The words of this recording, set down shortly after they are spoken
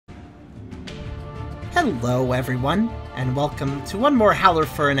Hello everyone, and welcome to one more Howler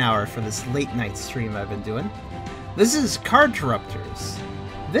for an hour for this late night stream I've been doing. This is Cardterrupters.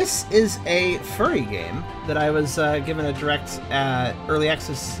 This is a furry game that I was given a direct early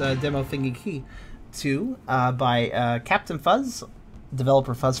access demo thingy key to by Captain Fuzz,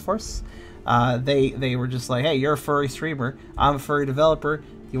 developer FuzzForce. They were just like, hey, you're a furry streamer, I'm a furry developer,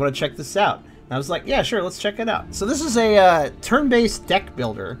 you want to check this out? And I was like, yeah, sure, let's check it out. So this is a turn-based deck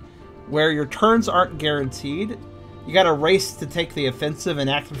builder where your turns aren't guaranteed. You gotta race to take the offensive and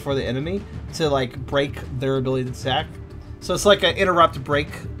act before the enemy to like break their ability to attack. So it's like an interrupt break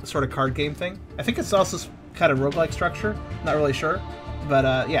sort of card game thing. I think it's also kind of roguelike structure, not really sure.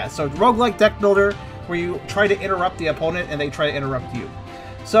 But yeah, so roguelike deck builder where you try to interrupt the opponent and they try to interrupt you.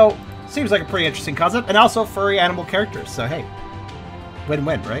 So seems like a pretty interesting concept, and also furry animal characters, so hey,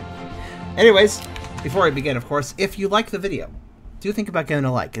 win-win, right? Anyways, before I begin, of course, if you like the video, do think about giving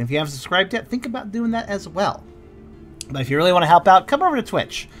a like, and if you haven't subscribed yet, think about doing that as well. But if you really want to help out, come over to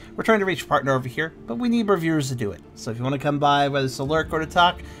Twitch. We're trying to reach a partner over here, but we need reviewers to do it. So if you want to come by, whether it's to lurk or to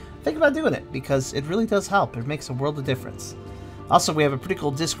talk, think about doing it, because it really does help. It makes a world of difference. Also, we have a pretty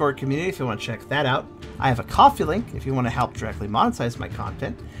cool Discord community if you want to check that out. I have a Coffee link if you want to help directly monetize my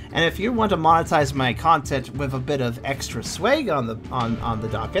content. And if you want to monetize my content with a bit of extra swag on the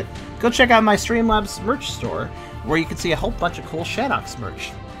docket, go check out my Streamlabs merch store, where you can see a whole bunch of cool Shadox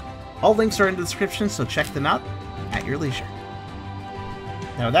merch. All links are in the description, so check them out at your leisure.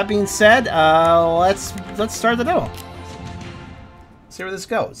 Now, with that being said, let's start the demo. See where this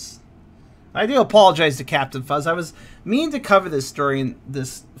goes. I do apologize to Captain Fuzz. I was meaning to cover this during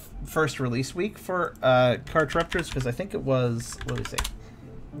this first release week for Cardterrupters, because I think it was, what did we say?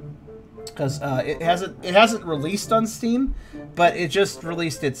 Because it hasn't released on Steam, but it just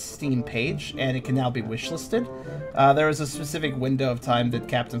released its Steam page, and it can now be wishlisted. There was a specific window of time that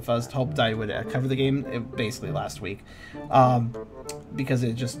Captain Fuzz hoped I would cover the game, basically last week, because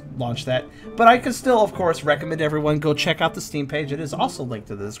it just launched that. But I could still, of course, recommend everyone go check out the Steam page. It is also linked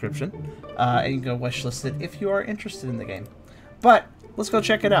in the description, and you can go wishlist it if you are interested in the game. But let's go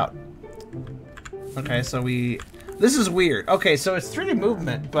check it out. Okay, so this is weird. Okay, so it's 3D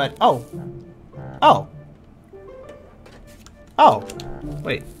movement, but oh,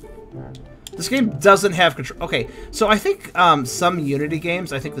 wait. This game doesn't have control. Okay, so I think some Unity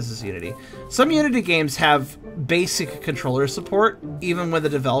games, I think this is Unity, some Unity games have basic controller support, even when the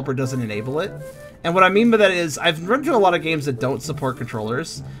developer doesn't enable it. And what I mean by that is, I've run into a lot of games that don't support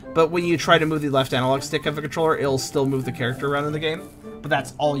controllers, but when you try to move the left analog stick of a controller, it'll still move the character around in the game. But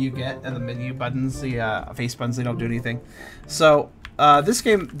that's all you get, and the menu buttons, the face buttons, they don't do anything. So this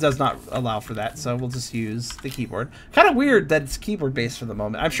game does not allow for that, so we'll just use the keyboard. Kind of weird that it's keyboard-based for the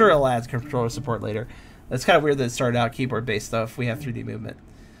moment. I'm sure it'll add controller support later. It's kind of weird that it started out keyboard-based, though, if we have 3D movement.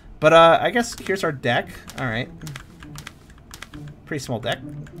 But I guess here's our deck. All right. Pretty small deck.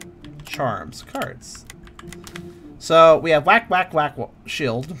 Charms. Cards. So we have whack, whack, whack,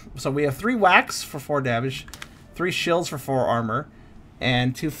 shield. So we have 3 whacks for 4 damage, 3 shields for 4 armor,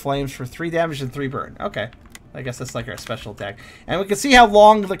 and 2 flames for 3 damage and 3 burn. Okay. I guess that's like our special deck. And we can see how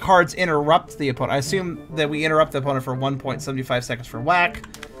long the cards interrupt the opponent. I assume that we interrupt the opponent for 1.75 seconds for whack,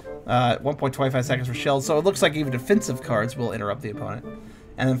 1.25 seconds for shield. So it looks like even defensive cards will interrupt the opponent.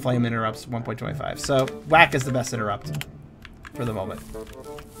 And then flame interrupts 1.25. So whack is the best interrupt for the moment.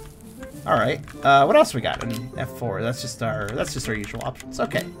 All right. What else we got in F4? That's just our usual options.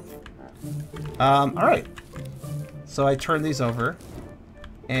 Okay. All right. So I turn these over,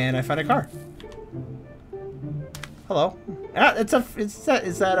 and I find a car. Hello. Is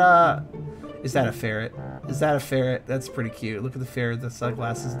that a ferret? Is that a ferret? That's pretty cute. Look at the ferret, the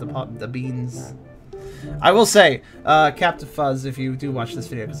sunglasses, the beans. I will say, Captain Fuzz, if you do watch this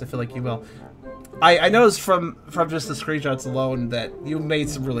video, because I feel like you will, I noticed from just the screenshots alone that you made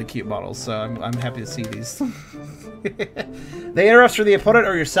some really cute models, so I'm happy to see these. They interrupts for the opponent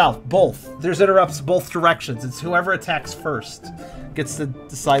or yourself? Both. There's interrupts both directions. It's whoever attacks first gets to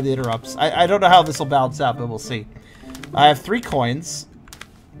decide the interrupts. I don't know how this will balance out, but we'll see. I have 3 coins.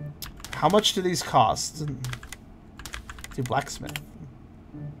 How much do these cost? Do blacksmith.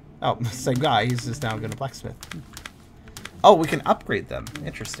 Oh, same guy. He's just now going to blacksmith. Oh, we can upgrade them.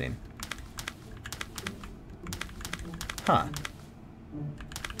 Interesting. Huh.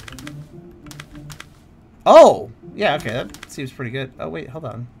 Oh! Yeah, okay, that seems pretty good. Oh, wait, hold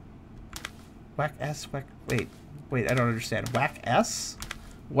on. Whack S, whack... Wait, I don't understand. Whack S?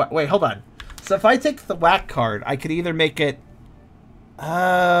 Wait, hold on. So if I take the whack card, I could either make it...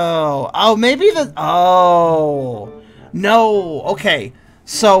 Oh, maybe the... Oh! No! Okay.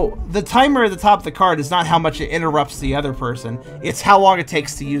 So the timer at the top of the card is not how much it interrupts the other person. It's how long it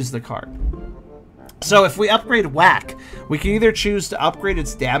takes to use the card. So if we upgrade Whack, we can either choose to upgrade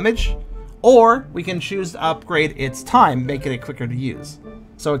its damage, or we can choose to upgrade its time, making it quicker to use.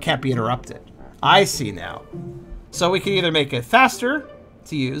 So it can't be interrupted. I see now. So we can either make it faster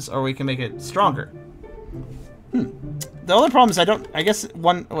to use, or we can make it stronger. The only problem is I guess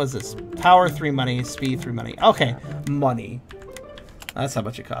one, what was this? Power 3 money, speed 3 money. Okay, money. That's how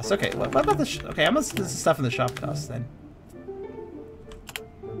much it costs. Okay, what about the, okay, how much does the stuff in the shop cost then?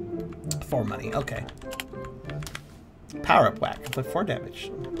 4 money, okay. Power up Whack, inflict 4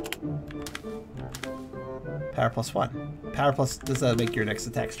 damage. Power plus 1. Power plus, does that make your next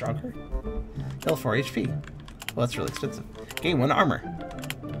attack stronger? Heal 4 HP. Well, that's really expensive. Gain 1 armor.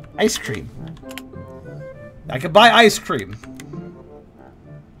 Ice cream. I could buy ice cream.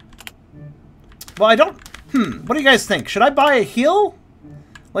 Well, I don't, what do you guys think? Should I buy a heal?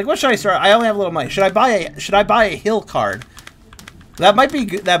 Like, what should I start? I only have a little money. Should I buy a heal card? That might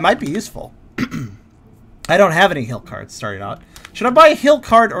be useful. I don't have any heal cards starting out. Should I buy a heal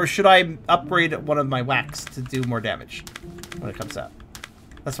card, or should I upgrade one of my whacks to do more damage when it comes out?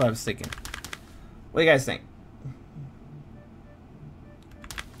 That's what I was thinking. What do you guys think?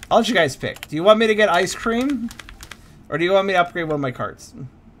 I'll let you guys pick. Do you want me to get ice cream? Or do you want me to upgrade one of my cards?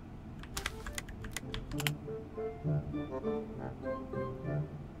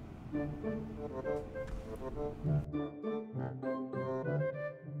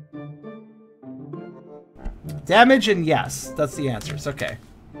 Damage and yes. That's the answers. Okay.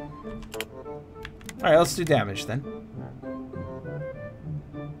 Alright, let's do damage then.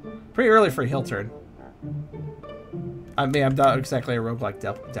 Pretty early for a heal turn. I mean, I'm not exactly a roguelike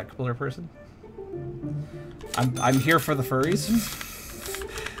deck builder person. I'm here for the furries.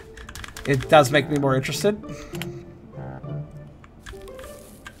 It does make me more interested.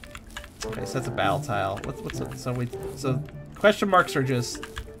 Okay, so that's a battle tile. What's it? So question marks are just.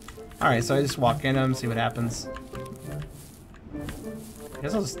 All right, so I just walk in them, see what happens. I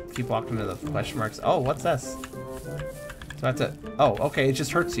guess I'll just keep walking into the question marks. Oh, what's this? So I have to. Oh, okay, it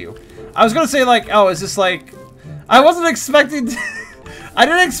just hurts you. I was gonna say like, oh, is this like? I wasn't expecting. I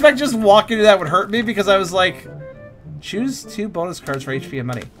didn't expect just walking into that would hurt me, because I was like, choose 2 bonus cards for HP and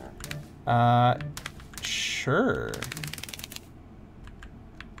money. Sure.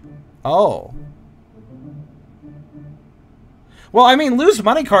 Oh. Well, I mean, lose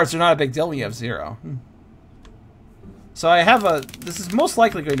money cards are not a big deal when you have 0. So I have a. This is most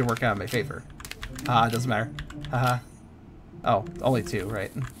likely going to work out in my favor. It doesn't matter. Oh, only 2,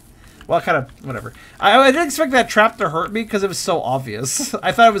 right? Well, kind of, whatever. I didn't expect that trap to hurt me because it was so obvious.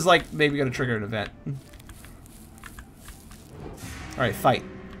 I thought it was like maybe going to trigger an event. Alright, fight.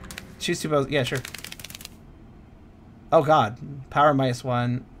 Choose 2 bows. Yeah, sure. Oh god. Power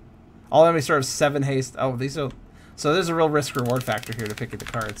 -1. All enemies sort of 7 haste. Oh, these are. So there's a real risk reward factor here to picking the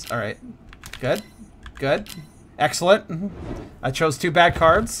cards. Alright. Good. Good. Excellent. I chose 2 bad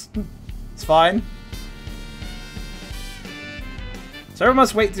cards. It's fine. So everyone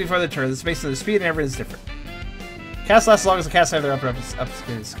must wait before their turn. This is based on their speed, and everyone is different. Cast lasts as long as the cast have their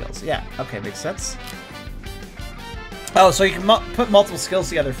upgraded skills. Yeah, okay, makes sense. Oh, so you can put multiple skills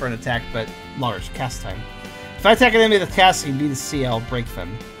together for an attack, but longer cast time. If I attack an enemy with casting B to C, I'll break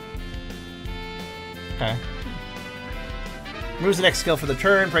them. Okay. Removes the next skill for the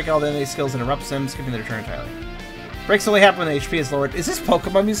turn, break all the enemy skills, interrupts them, skipping their turn entirely. Breaks only happen when the HP is lowered. Is this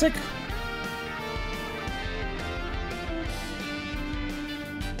Pokemon music?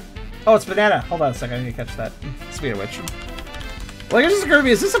 Oh, it's Banana. Hold on a second, I need to catch that. Speaking of which. Like, it just occurred to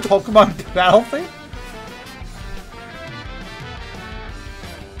me, is this a Pokemon battle thing?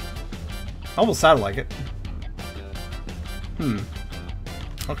 Almost sounded like it.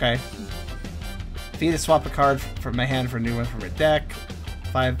 Okay. F5 to swap a card from my hand for a new one from your deck.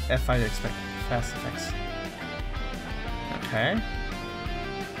 F5 to expect fast effects. Okay.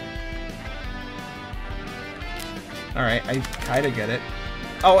 Alright, I kinda get it.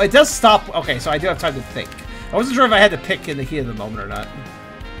 Oh, it does stop. Okay, so I do have time to think. I wasn't sure if I had to pick in the heat of the moment or not.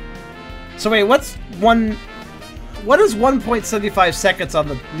 So wait, what is 1.75 seconds on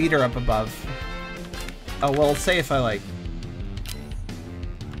the meter up above? Oh, well, let's say if I like...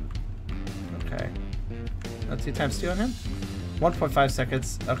 Okay. 2 times 2 on him? 1.5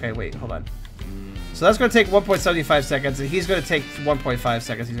 seconds. Okay, wait, hold on. So that's going to take 1.75 seconds, and he's going to take 1.5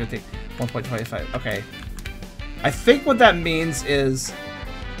 seconds. He's going to take 1.25. Okay. I think what that means is...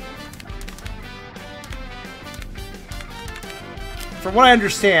 From what I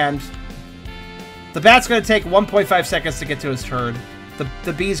understand, the bat's going to take 1.5 seconds to get to his turn.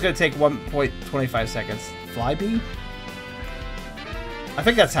 The bee's going to take 1.25 seconds. Fly bee? I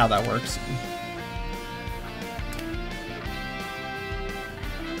think that's how that works.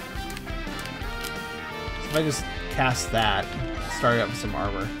 If I just cast that, start up with some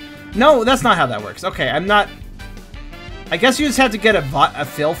armor. No, that's not how that works. Okay, I'm not... I guess you just have to get a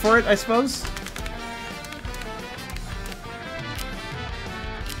fill for it, I suppose.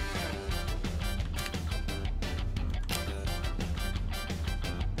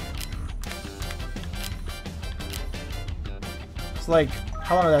 It's like,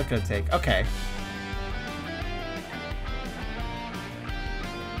 how long is that gonna take? Okay.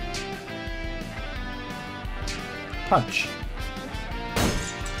 Punch.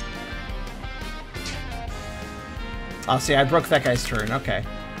 Oh, see, I broke that guy's turn. Okay.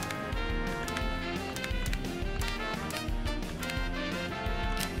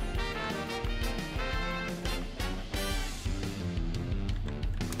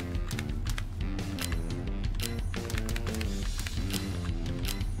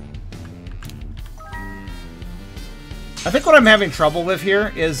 I think what I'm having trouble with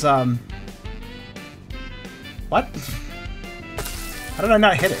here is, what? How did I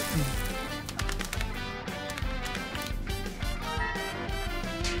not hit it?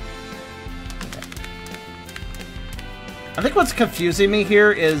 I think what's confusing me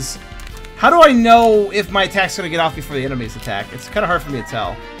here is, how do I know if my attack's going to get off before the enemy's attack? It's kind of hard for me to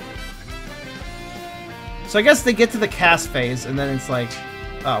tell. So I guess they get to the cast phase, and then it's like,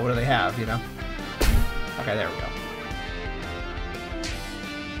 oh, what do they have, you know? Okay, there we go.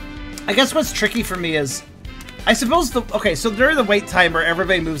 I guess what's tricky for me is, I suppose okay, so during the wait timer,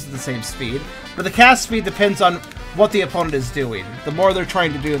 everybody moves at the same speed, but the cast speed depends on what the opponent is doing. The more they're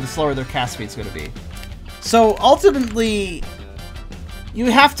trying to do, the slower their cast speed's going to be. So ultimately,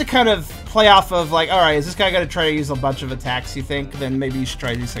 you have to kind of play off of like, alright, is this guy going to try to use a bunch of attacks, you think? Then maybe you should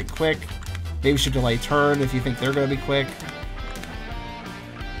try to do something quick. Maybe you should delay turn if you think they're going to be quick.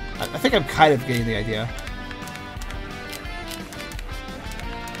 I think I'm kind of getting the idea.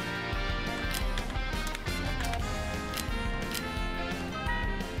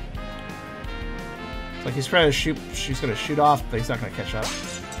 Like he's trying to shoot, she's going to shoot off, but he's not going to catch up.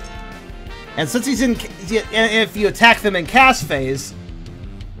 And since he's in, if you attack them in cast phase,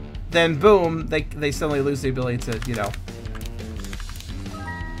 then boom, they suddenly lose the ability to, you know,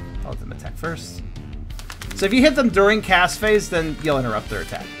 I'll let them attack first. So if you hit them during cast phase, then you'll interrupt their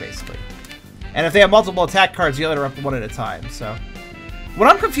attack, basically. And if they have multiple attack cards, you'll interrupt one at a time, so. What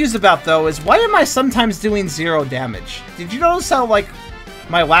I'm confused about, though, is why am I sometimes doing 0 damage? Did you notice how, like,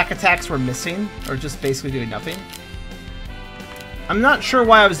 my whack attacks were missing, or just basically doing nothing? I'm not sure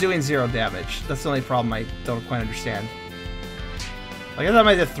why I was doing 0 damage. That's the only problem I don't quite understand. Like, I thought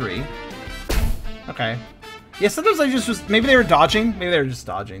I did 3. Okay. Yeah, sometimes I just was... Maybe they were dodging. Maybe they were just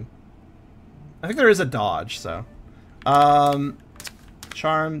dodging. I think there is a dodge, so...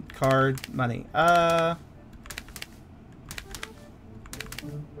 Charm, card, money. Let's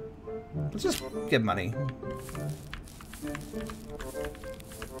just get money.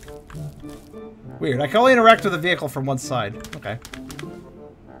 Weird. I can only interact with the vehicle from one side. Okay.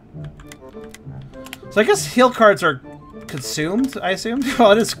 So I guess heal cards are consumed, I assume?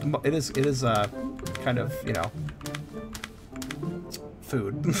 Well, it is kind of, you know,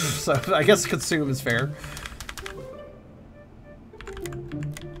 food. So I guess consume is fair.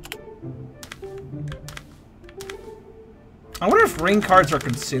 I wonder if ring cards are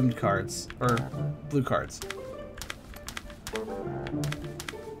consumed cards, or blue cards.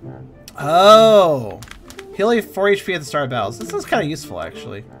 Oh! Heal 4 HP at the start of battles. This is kind of useful,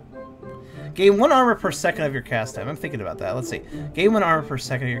 actually. Gain 1 armor per second of your cast time. I'm thinking about that. Let's see. Gain 1 armor per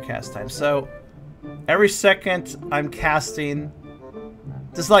second of your cast time. So, every second I'm casting...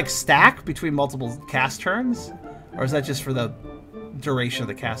 Does it, like, stack between multiple cast turns? Or is that just for the duration of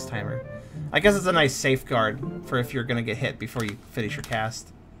the cast timer? I guess it's a nice safeguard for if you're going to get hit before you finish your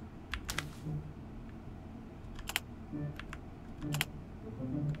cast.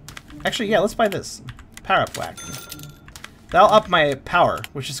 Actually, yeah, let's buy this. Power Up Whack. That'll up my power,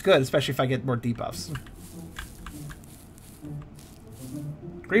 which is good, especially if I get more debuffs.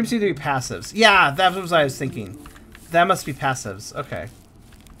 Green seem to be passives. Yeah, that was what I was thinking. That must be passives. Okay.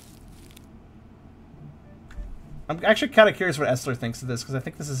 I'm actually kind of curious what Essler thinks of this, because I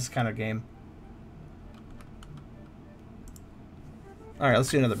think this is his kind of game. Alright, let's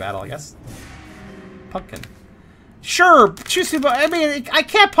do another battle, I guess. Pumpkin. Sure, choose two, I mean, I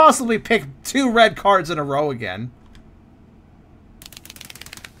can't possibly pick 2 red cards in a row again.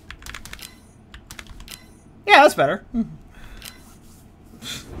 Yeah, that's better.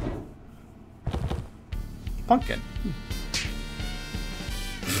 Pumpkin.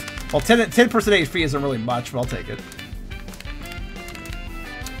 Well, 10% HP isn't really much, but I'll take it.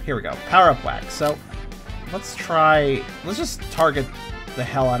 Here we go. Power Up Whack. So, let's just target the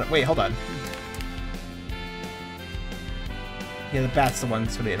hell out of... Wait, hold on. Yeah, the bat's the one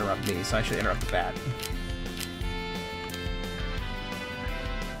that's going to interrupt me, so I should interrupt the bat.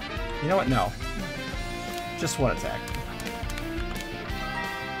 You know what? No. Just one attack.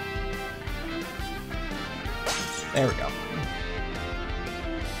 There we go.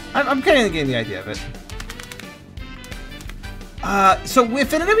 I'm kind of getting the idea of it. So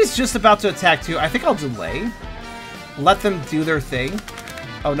if an enemy's just about to attack too, I think I'll delay. Let them do their thing.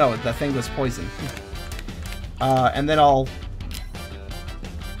 Oh no, that thing was poison. And then I'll...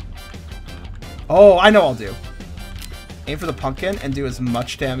 Oh, I know what I'll do. Aim for the pumpkin and do as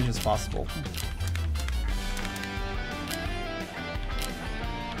much damage as possible.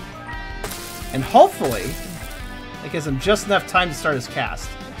 And hopefully, it gives him just enough time to start his cast.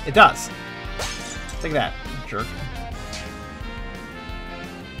 It does. Take that, jerk.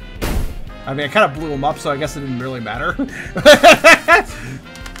 I mean, I kind of blew him up, so I guess it didn't really matter.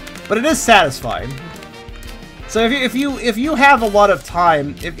 But it is satisfying. So if you have a lot of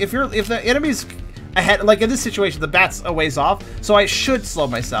time, if the enemy's ahead, like in this situation, the bat's a ways off, so I should slow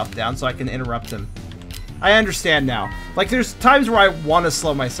myself down so I can interrupt him. I understand now. Like, there's times where I want to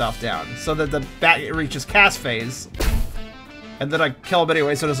slow myself down so that the bat reaches cast phase, and then I kill him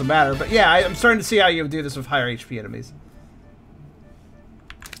anyway, so it doesn't matter. But yeah, I'm starting to see how you would do this with higher HP enemies.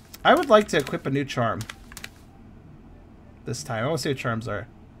 I would like to equip a new charm this time. I want to see what charms are.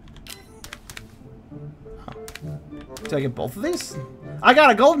 Oh. Do I get both of these? I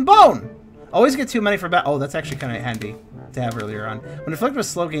got a golden bone! Always get too many for bat. Oh, that's actually kind of handy to have earlier on. When afflicted with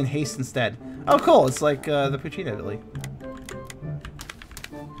slow, gain haste instead. Oh, cool. It's like the Puccino ability.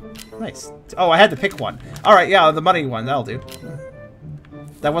 Nice. Oh, I had to pick one. All right, yeah, the money one. That'll do.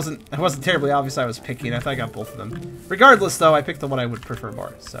 That wasn't terribly obvious I was picking. I thought I got both of them. Regardless, though, I picked the one I would prefer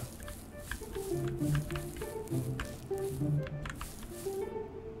more. So.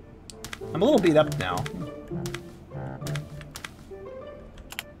 I'm a little beat up now.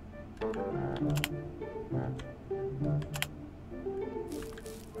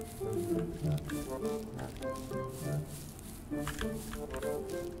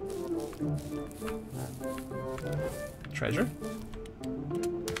 Treasure.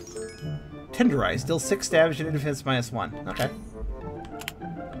 Tenderize. Deal 6 damage and defense -1. Okay.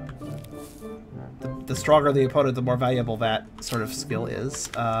 The stronger the opponent, the more valuable that sort of skill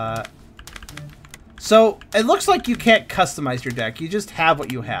is. So, it looks like you can't customize your deck. You just have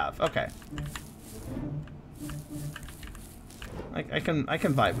what you have. Okay. I can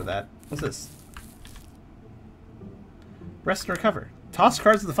vibe with that. What's this? Rest and recover. Toss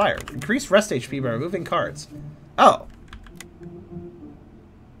cards in the fire. Increase rest HP by removing cards. Oh.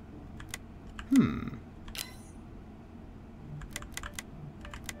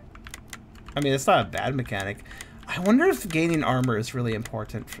 I mean, it's not a bad mechanic. I wonder if gaining armor is really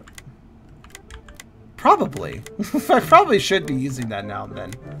important. Probably. I probably should be using that now and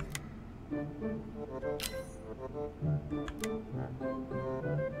then.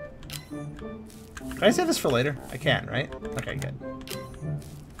 Can I save this for later? I can, right? Okay, good.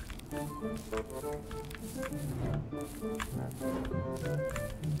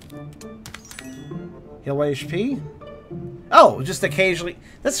 Heal 1 HP? Oh, just occasionally.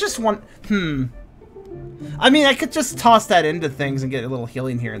 That's just one. I mean, I could just toss that into things and get a little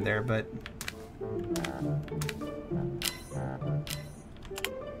healing here and there, but.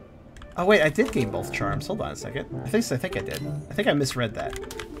 Oh wait, I did gain both charms. Hold on a second. I think I did. I think I misread that.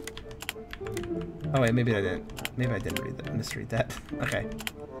 Oh wait, maybe I didn't. Maybe I didn't read that. Misread that. Okay.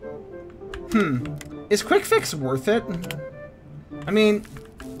 Is Quick Fix worth it? I mean.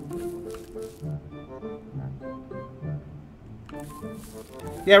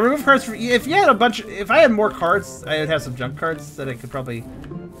 Yeah, remove cards for. If you had a bunch. If I had more cards, I would have some junk cards that I could probably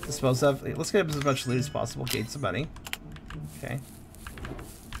dispose of. Let's get as much loot as possible. Gain some money. Okay.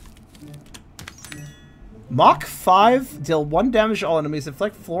 Mach 5, deal 1 damage to all enemies.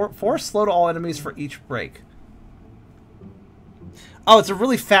 Inflict 4 slow to all enemies for each break. Oh, it's a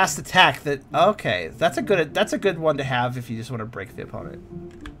really fast attack. That okay. That's a good one to have if you just want to break the opponent.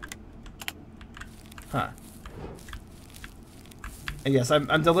 Huh. And yes,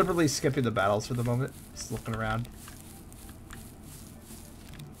 I'm deliberately skipping the battles for the moment. Just looking around.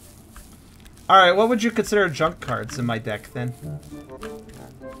 Alright, what would you consider junk cards in my deck, then?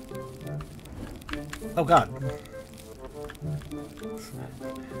 Oh, God.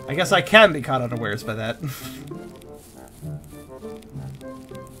 I guess I can be caught unawares by that.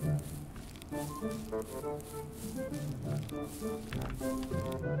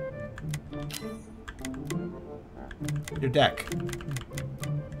 Your deck.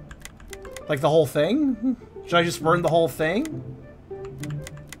 Like the whole thing? Should I just burn the whole thing?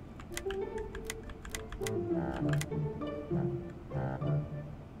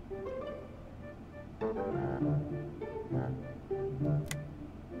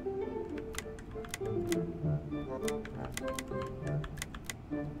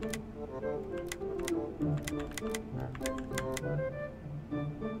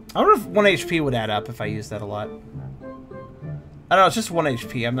 I wonder if 1 HP would add up if I used that a lot. I don't know, it's just 1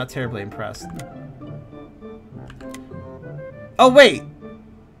 HP. I'm not terribly impressed. Oh, wait!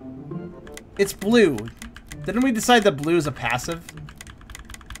 It's blue. Didn't we decide that blue is a passive?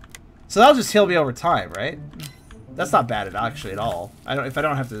 So that'll just heal me over time, right? That's not bad actually at all. If I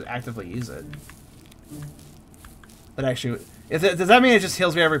don't have to actively use it. But actually, does that mean it just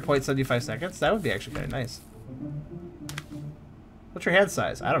heals me every 0.75 seconds? That would be actually kind of nice. What's your hand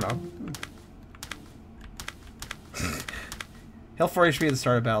size? I don't know. Heal 4 HP at the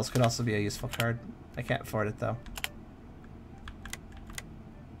start of battles could also be a useful card. I can't afford it though.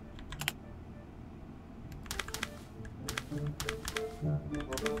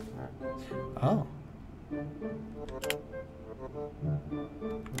 Oh.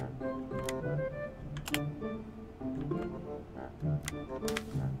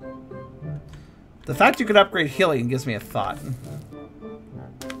 The fact you could upgrade healing gives me a thought.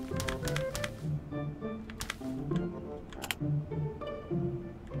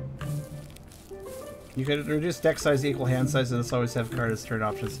 You could reduce deck size to equal hand size and thus always have card as turn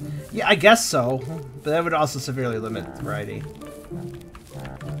options. Yeah, I guess so. But that would also severely limit variety.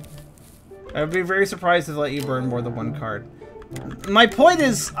 I would be very surprised if they let you burn more than one card. My point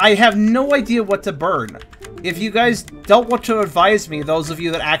is, I have no idea what to burn. If you guys don't want to advise me, those of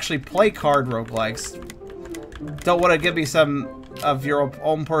you that actually play card roguelikes, don't want to give me some of your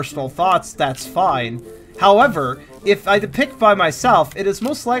own personal thoughts, that's fine. However, if I had to pick by myself, it is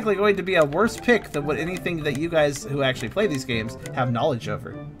most likely going to be a worse pick than what anything that you guys who actually play these games have knowledge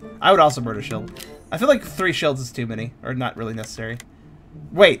over. I would also burn a shield. I feel like 3 shields is too many, or not really necessary.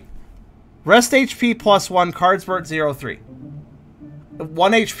 Wait. Rest HP plus 1, cards burnt 0-3.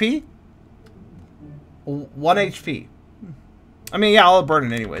 1 HP? 1 HP. I mean, yeah, I'll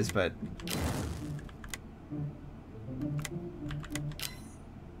burn it anyways, but...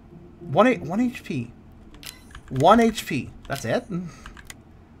 One HP. 1 HP. That's it?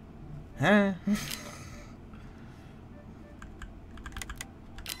 Huh? I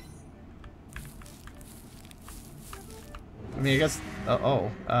mean, I guess...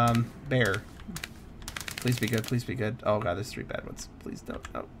 bear. Please be good, please be good. Oh god, there's 3 bad ones. Please don't,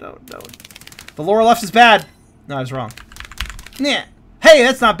 no. The lower left is bad! No, I was wrong. Yeah. Hey,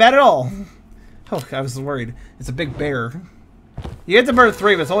 that's not bad at all! Oh, I was worried. It's a big bear. You get to burn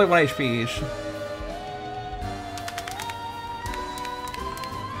 3, but it's only 1 HP each.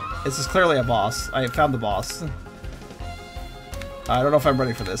 This is clearly a boss. I found the boss. I don't know if I'm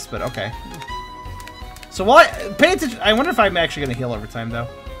ready for this, but okay. So while pay attention, I wonder if I'm actually going to heal over time, though.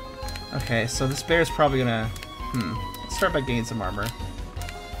 Okay, so this bear is probably going to... Let's start by gaining some armor.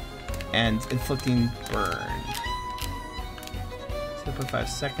 And inflicting burn. 2.5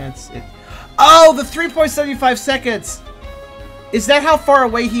 seconds. Oh, the 3.75 seconds! Is that how far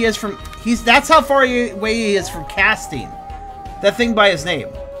away he is from... That's how far away he is from casting. That thing by his name.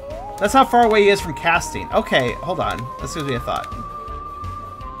 That's how far away he is from casting. Okay, hold on. This gives me a thought.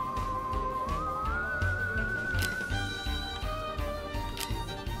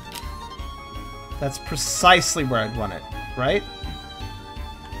 That's precisely where I'd want it, right?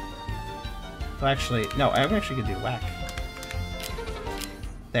 So actually, no, I'm actually gonna do whack.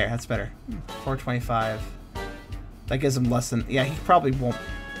 There, that's better. 425. That gives him less than... Yeah, he probably won't...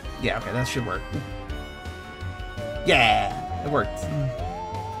 Yeah, okay, that should work. Yeah! It worked.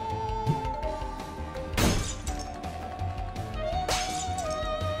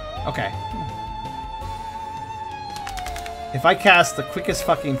 Okay. If I cast the quickest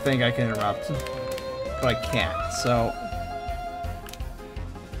fucking thing, I can interrupt. But I can't, so...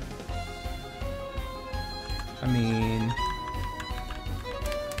 I mean...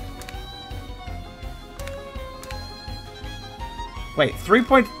 Wait,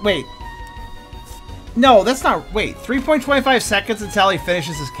 wait. No, that's not... Wait, 3.25 seconds until he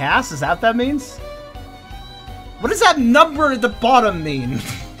finishes his cast? Is that what that means? What does that number at the bottom mean?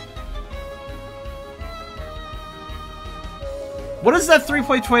 What is that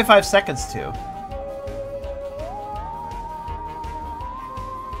 3.25 seconds to?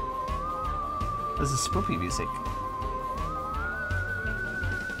 This is spooky music.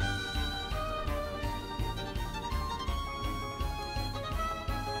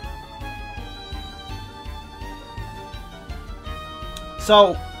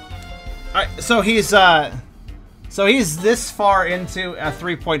 So he's this far into a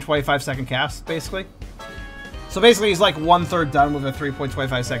 3.25 second cast, basically. So basically, he's like 1/3 done with a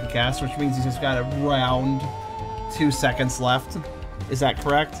 3.25 second cast, which means he's just got around 2 seconds left. Is that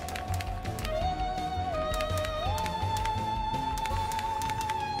correct?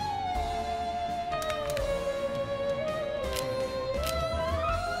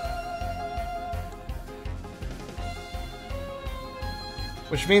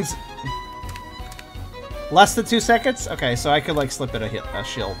 Which means less than 2 seconds? Okay, so I could like slip it a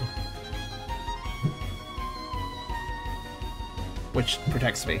shield. Which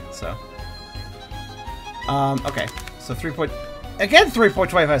protects me, so. Okay, so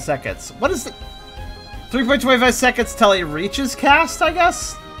 3.25 seconds. What is the 3.25 seconds till he reaches cast, I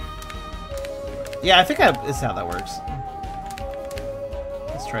guess? Yeah, I think is how that works.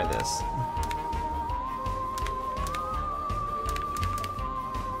 Let's try this.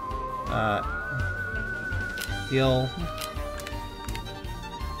 Heal.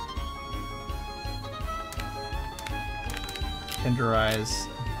 Tenderize.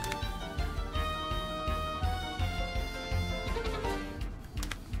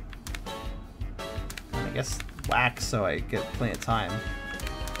 And I guess whack so I get plenty of time.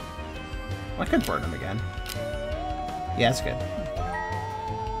 Well, I could burn him again. Yeah, that's good.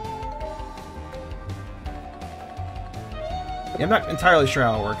 Yeah, I'm not entirely sure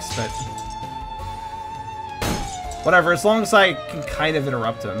how it works, but whatever, as long as I can kind of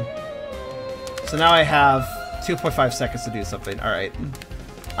interrupt him. So now I have 2.5 seconds to do something. Alright.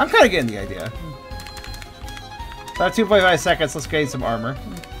 I'm kind of getting the idea. About 2.5 seconds, let's gain some armor.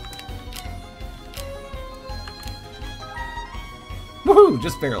 Woohoo!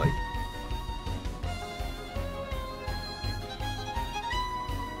 Just barely.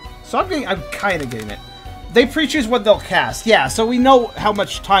 So I'm kind of getting it. They pre-choose what they'll cast. Yeah, so we know how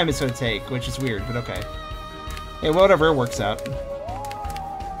much time it's going to take, which is weird, but okay. Hey, whatever, it works out.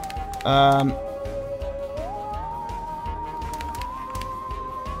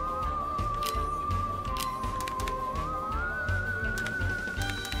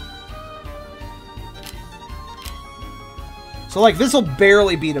 So, like, this will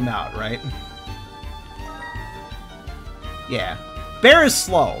barely beat him out, right? Yeah. Bear is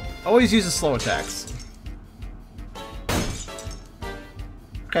slow. Always uses slow attacks.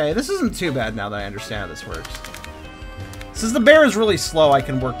 Okay, this isn't too bad now that I understand how this works. Since the bear is really slow, I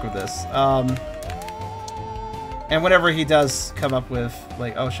can work with this. And whenever he does come up with,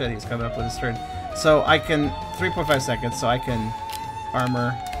 like, oh shit, he's coming up with his turn. So I can, 3.5 seconds, so I can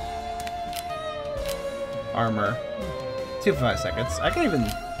armor. 2.5 seconds.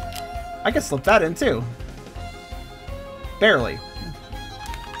 I can slip that in too. Barely.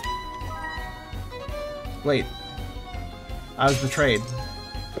 Wait. I was betrayed.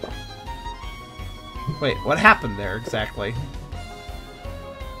 Wait, what happened there exactly?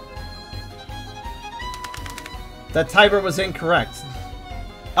 That timer was incorrect.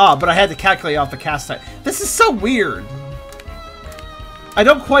 Ah, but I had to calculate off the cast time. This is so weird. I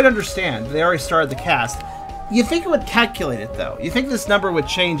don't quite understand. They already started the cast. You think it would calculate it, though. You think this number would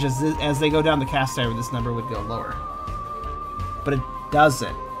change as they go down the cast timer, this number would go lower. But it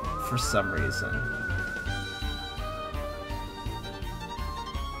doesn't, for some reason.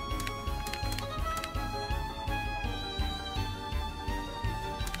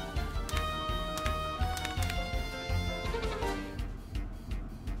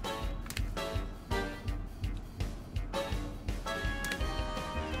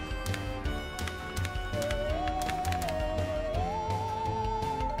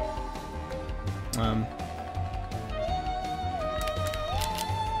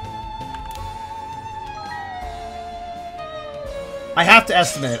 I have to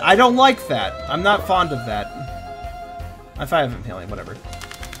estimate it. I don't like that. I'm not fond of that. If I have him healing, whatever.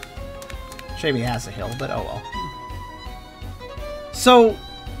 Shame he has a heal, but oh well. So,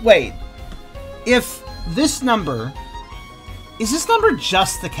 wait. If this number... Is this number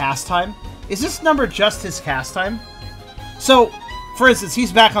just the cast time? Is this number just his cast time? So, for instance,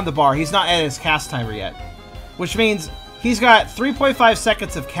 he's back on the bar. He's not at his cast timer yet. Which means he's got 3.5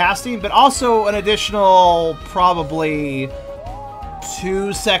 seconds of casting, but also an additional probably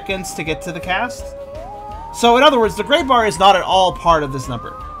 2 seconds to get to the cast. So, in other words, the gray bar is not at all part of this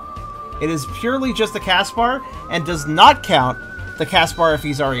number. It is purely just the cast bar and does not count the cast bar if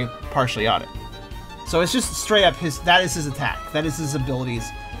he's already partially on it. So it's just straight up that is his attack. That is his abilities.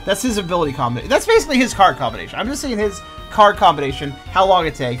 That's his ability combination. That's basically his card combination. I'm just saying his card combination, how long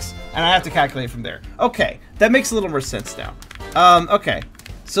it takes, and I have to calculate from there. Okay, that makes a little more sense now. Okay.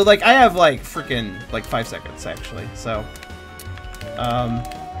 So, like, I have, like, freaking, like, 5 seconds, actually. So,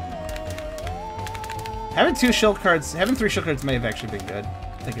 having 3 shield cards may have actually been good,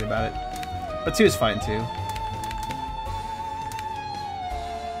 thinking about it. But 2 is fine, too.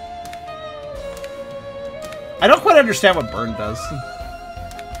 I don't quite understand what burn does.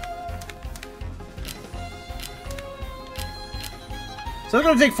 So they're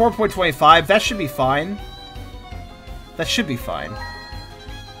going to take 4.25. That should be fine. That should be fine.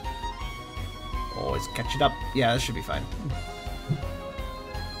 Oh, it's catching up. Yeah, that should be fine.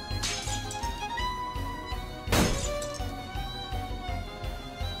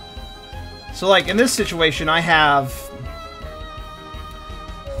 So, like, in this situation, I have...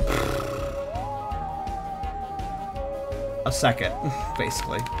 a second,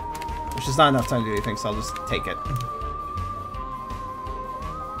 basically. Which is not enough time to do anything, so I'll just take it.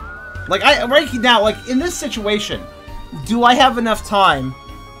 Like, right now, like, in this situation, do I have enough time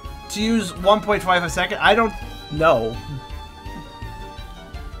to use 1.5 a second? I don't know.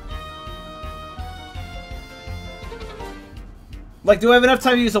 Like, do I have enough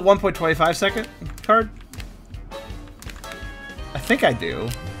time to use a 1.25 second card? I think I do.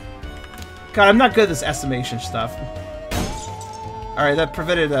 God, I'm not good at this estimation stuff. Alright, that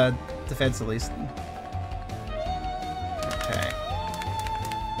prevented a defense at least. Okay.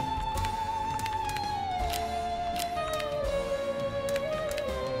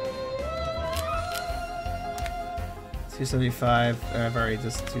 $275. I've already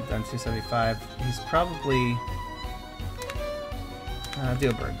just done $275. He's probably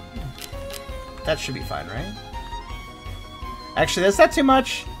Dealbird. That should be fine, right? Actually, is that too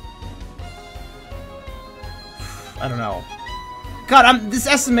much? I don't know. God, this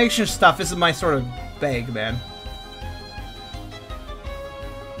estimation stuff isn't my sort of bag, man.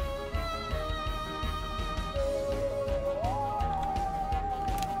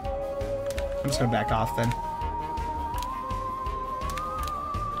 I'm just gonna back off then.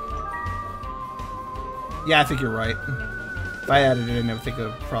 Yeah, I think you're right. If I added it in, I think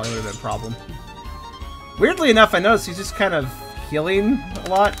it probably would have been a problem. Weirdly enough, I noticed he's just kind of healing a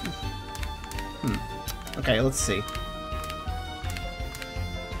lot. Okay, let's see.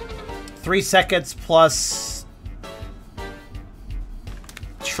 3 seconds plus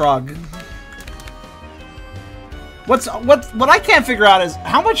shrug. What I can't figure out is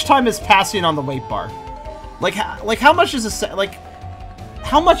how much time is passing on the weight bar. Like how much is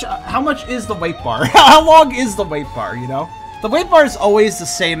how much is the weight bar? How long is the weight bar, you know? The weight bar is always the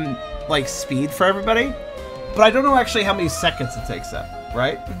same like speed for everybody, but I don't know actually how many seconds it takes up,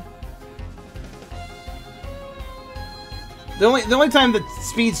 right? The only time that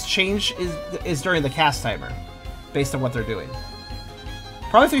speeds change is during the cast timer, based on what they're doing.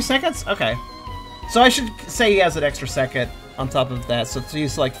 Probably 3 seconds? Okay. So I should say he has an extra second on top of that, so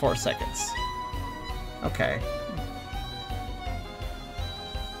he's like 4 seconds. Okay.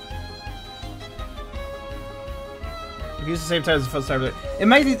 If you use the same time as the foe starter,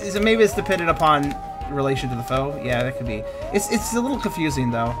 maybe it's dependent upon relation to the foe. Yeah, that could be. It's a little confusing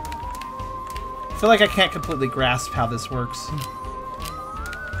though. I feel like I can't completely grasp how this works.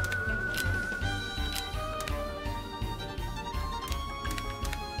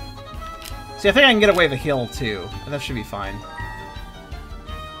 See, I think I can get away with a heal too. That should be fine.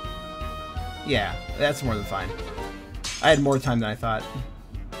 Yeah, that's more than fine. I had more time than I thought.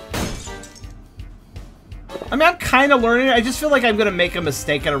 I mean, I'm kind of learning it. I just feel like I'm going to make a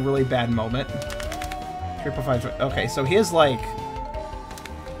mistake at a really bad moment. 3.5. Okay, so he is like...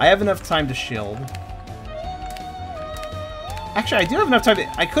 I have enough time to shield. Actually, I do have enough time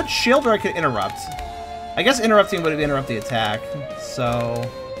to... I could shield or I could interrupt. I guess interrupting would interrupt the attack. So...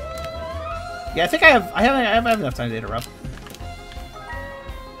 Yeah, I think I have enough time to interrupt.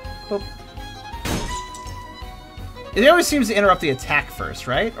 Boop. It always seems to interrupt the attack first,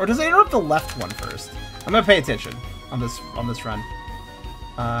 right? Or does it interrupt the left one first? I'm gonna pay attention on this run.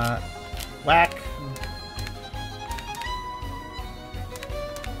 Whack.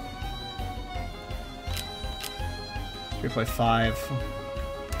 $3.5.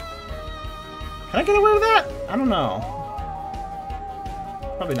 Can I get away with that? I don't know.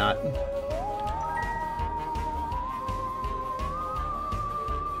 Probably not.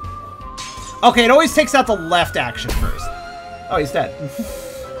 Okay, it always takes out the left action first. Oh, he's dead.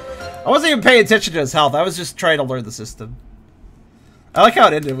 I wasn't even paying attention to his health. I was just trying to learn the system. I like how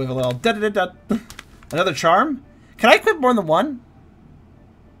it ended with a little da-da-da-da. Another charm? Can I equip more than one?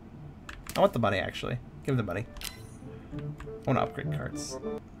 I want the money, actually. Give me the money. I want to upgrade cards.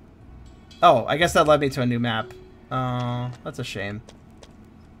 Oh, I guess that led me to a new map. Oh, that's a shame.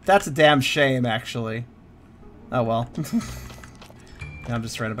 That's a damn shame, actually. Oh, well. Now I'm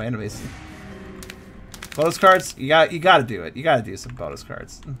just surrounded by enemies. Bonus cards? You gotta do it. You gotta do some bonus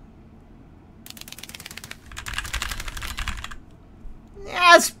cards.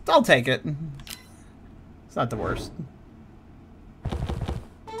 Yes, I'll take it. It's not the worst.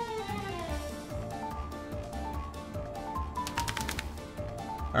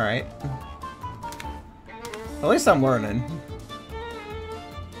 Alright. At least I'm learning.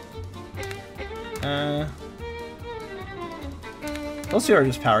 Those two are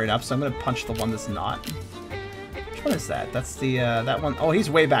just powering up, so I'm gonna punch the one that's not. Which one is that? That's the, that one. Oh, he's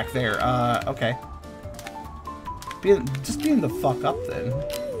way back there. Okay. Just being the fuck up, then.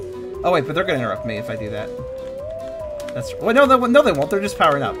 Oh wait, but they're gonna interrupt me if I do that. That's well, no, no, they won't. They're just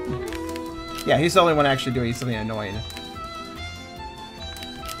powering up. Yeah, he's the only one actually doing something annoying.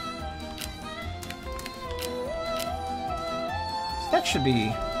 So that should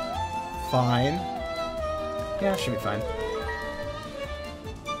be fine. Yeah, it should be fine.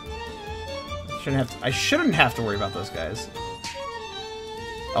 I shouldn't have to worry about those guys.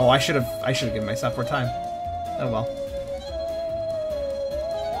 Oh, I should have given myself more time. Oh well.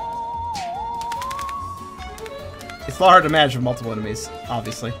 It's a lot hard to manage with multiple enemies,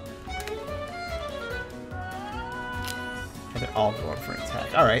 obviously. And they're all going for an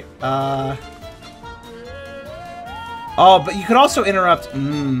attack. Alright, oh, but you could also interrupt...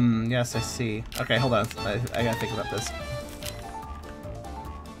 yes, I see. Okay, hold on. I gotta think about this.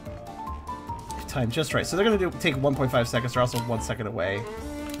 Time just right. So they're gonna take 1.5 seconds. They're also 1 second away.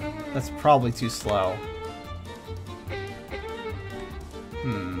 That's probably too slow.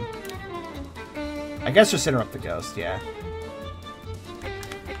 I guess just interrupt the ghost, yeah.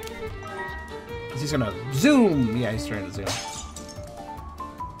 Because he's gonna zoom! Yeah, he's trying to zoom.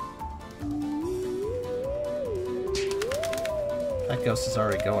 That ghost is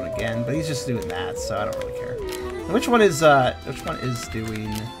already going again, but he's just doing that, so I don't really care. And which one is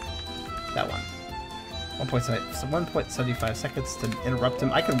doing that one? 1.75 seconds to interrupt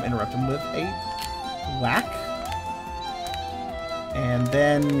him. I can interrupt him with a whack. And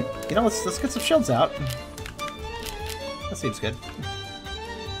then, you know, let's get some shields out. That seems good.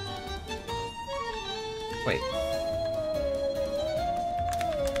 Wait.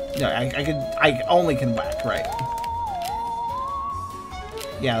 No, I only can whack, right?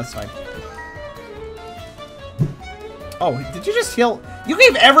 Yeah, that's fine. Oh, did you just heal? You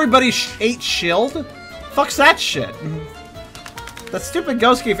gave everybody 8 shield? Fuck's that shit. That stupid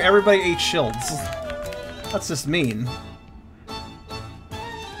ghost gave everybody 8 shields. That's just mean.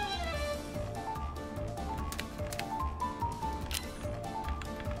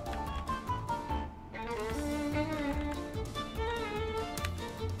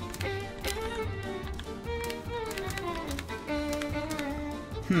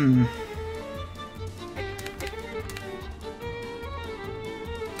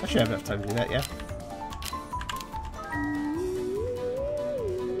 I should have enough time to do that, yeah.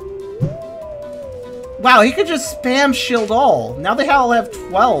 Wow, he could just spam shield all. Now they all have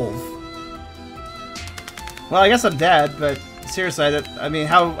 12. Well, I guess I'm dead, but seriously, I mean,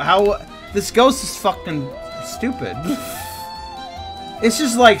 how this ghost is fucking stupid. It's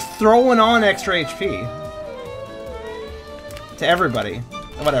just like throwing on extra HP to everybody.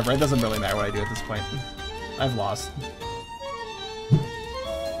 Whatever, it doesn't really matter what I do at this point. I've lost.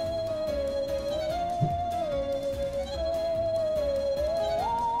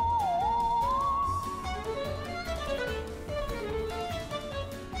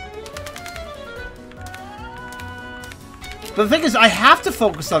 But the thing is, I have to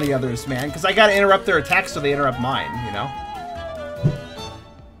focus on the others, man, because I gotta interrupt their attacks so they interrupt mine, you know?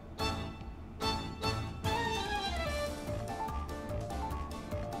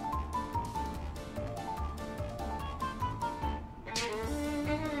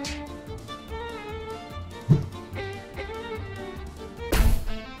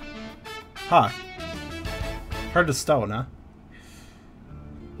 Huh. Hard to stone, huh?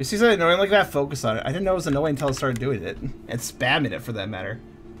 You see something annoying like that? Focus on it. I didn't know it was annoying until I started doing it. And spamming it, for that matter.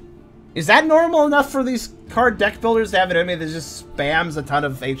 Is that normal enough for these card deck builders to have an enemy that just spams a ton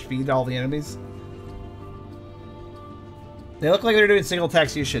of HP to all the enemies? They look like they're doing single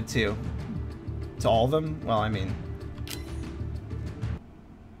attacks. You should too. To all of them? Well, I mean...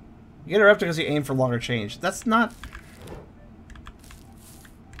 You get interrupted because you aim for longer range. That's not...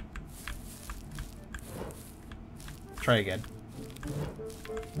 Try again.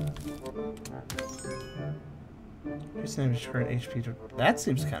 Here's an image current HP. That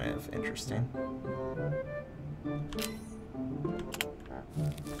seems kind of interesting.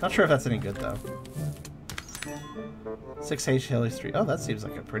 Not sure if that's any good though. 6 H Hilly Street. Oh, that seems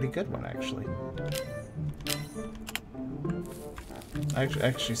like a pretty good one actually.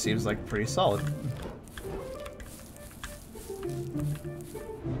 Actually seems like pretty solid.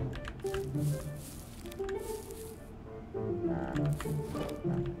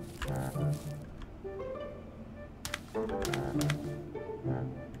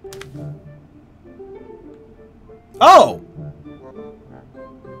 Oh!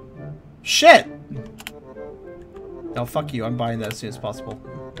 Shit! No, fuck you. I'm buying that as soon as possible.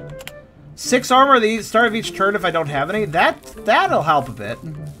 6 armor at the start of each turn if I don't have any. That'll help a bit.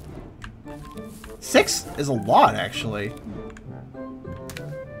 6 is a lot, actually.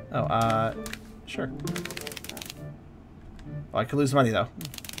 Oh, sure. Oh, I could lose money, though.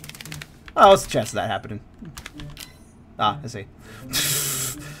 Oh, what's the chance of that happening? Ah, I see.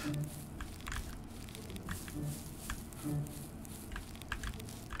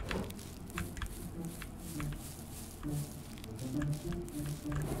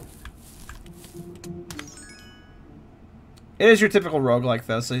 It is your typical roguelike,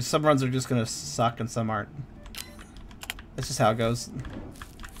 though, so some runs are just gonna suck and some aren't. That's just how it goes.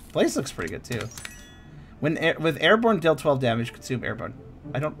 Blaze looks pretty good, too. With airborne, deal 12 damage, consume airborne.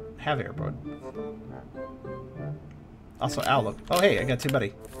 I don't have airborne. Also, ow, look. Oh, hey, I got 2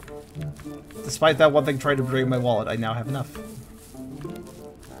 buddy. Despite that one thing trying to drain my wallet, I now have enough.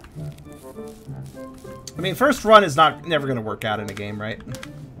 I mean, first run is never going to work out in a game, right?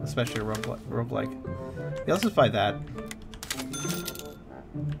 Especially a roguelike. Yeah, let's just buy that.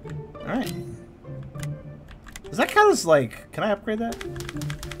 Alright. Does that count as, like... Can I upgrade that?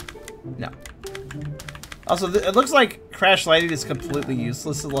 No. Also, it looks like crash lighting is completely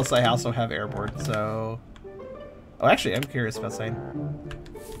useless unless I also have airborne, so... Oh, actually, I'm curious about saying.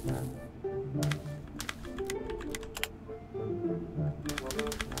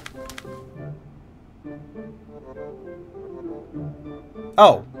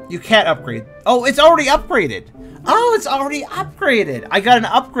 Oh, you can't upgrade. Oh, it's already upgraded. Oh, it's already upgraded. I got an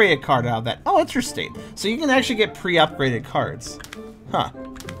upgraded card out of that. Oh, interesting. So you can actually get pre-upgraded cards. Huh.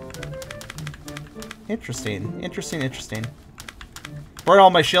 Interesting. Interesting, interesting. Burn all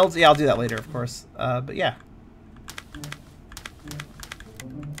my shields? Yeah, I'll do that later, of course. But yeah.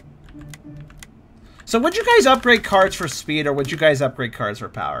 So would you guys upgrade cards for speed, or would you guys upgrade cards for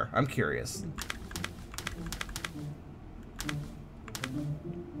power? I'm curious.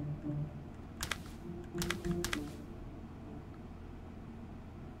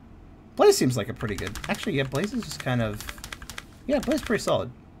 Blaze seems like a pretty good... Actually, yeah, Blaze is just kind of... Yeah, Blaze is pretty solid.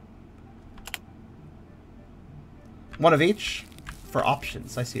 One of each for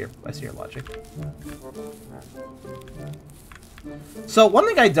options. I see your logic. So one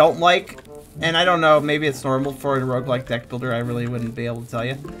thing I don't like, and I don't know, maybe it's normal for a roguelike deck builder, I really wouldn't be able to tell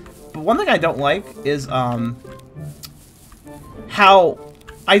you. But one thing I don't like is how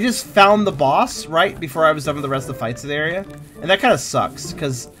I just found the boss right before I was done with the rest of the fights in the area. And that kind of sucks,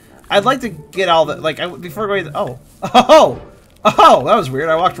 because I'd like to get all the, like, before going to, oh, that was weird.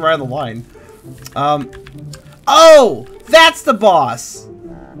 I walked right on the line. Oh, that's the boss,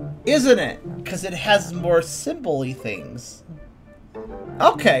 isn't it? Because it has more symbol-y things.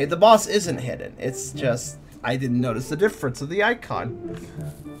 Okay, the boss isn't hidden. It's just, I didn't notice the difference of the icon.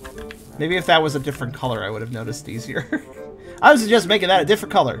 Maybe if that was a different color, I would have noticed easier. I was just making that a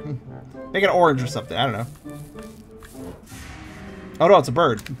different color. Make it orange or something, I don't know. Oh no, it's a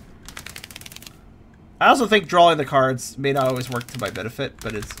bird. I also think drawing the cards may not always work to my benefit,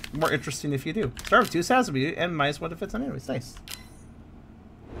 but it's more interesting if you do. Start with 2 stats and -1 if it's on enemies. Nice.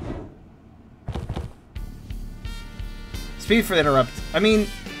 Speed for the interrupt. I mean...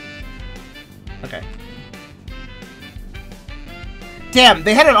 Okay. Damn,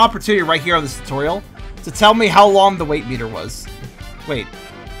 they had an opportunity right here on this tutorial to tell me how long the weight meter was. Wait.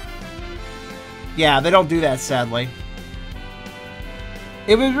 Yeah, they don't do that, sadly.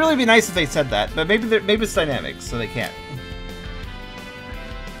 It would really be nice if they said that, but maybe it's dynamic, so they can't.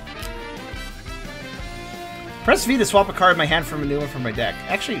 Press V to swap a card in my hand from a new one from my deck.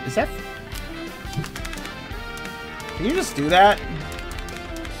 Actually, is that... Can you just do that?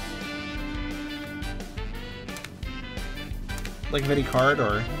 Like of any card,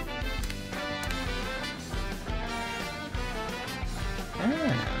 or...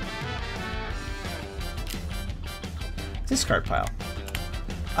 Ah. Discard pile.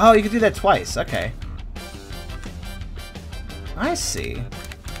 Oh, you can do that twice. Okay. I see.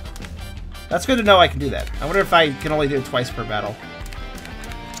 That's good to know I can do that. I wonder if I can only do it twice per battle.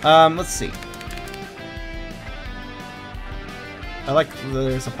 Let's see. I like...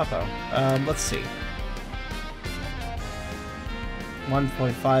 There's a puppo. Let's see.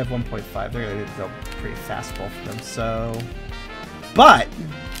 1.5, 1.5. They're going to go pretty fast, both of them, so... But...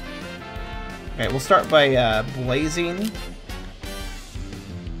 Okay, we'll start by blazing...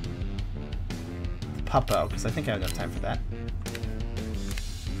 Puppo, because I think I have enough time for that.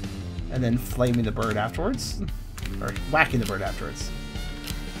 And then flaming the bird afterwards. Or whacking the bird afterwards.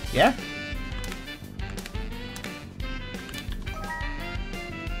 Yeah?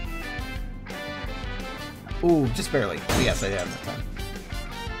 Ooh, just barely. But yes, I have enough time.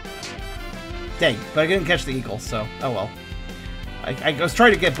 Dang, but I didn't catch the eagle, so oh well. I was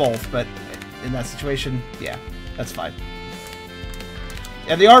trying to get both, but in that situation, yeah, that's fine.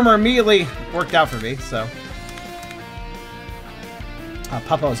 And the armor immediately worked out for me, so...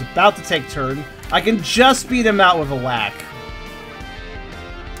 Puppo is about to take turn. I can just beat him out with a whack.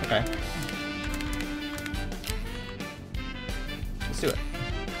 Okay. Let's do it.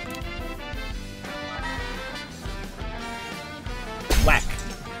 Whack.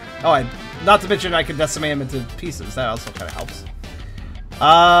 Oh, not to mention I can decimate him into pieces. That also kind of helps.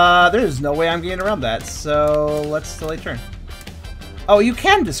 There's no way I'm getting around that, so let's delay turn. Oh, you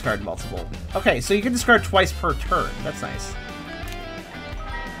can discard multiple. Okay, so you can discard twice per turn. That's nice.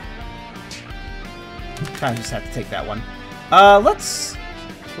 Kind of just have to take that one. Let's...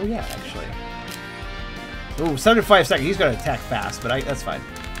 Oh, yeah, actually. Ooh, 75 seconds. He's going to attack fast, but that's fine.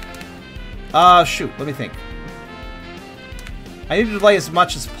 Shoot. Let me think. I need to delay as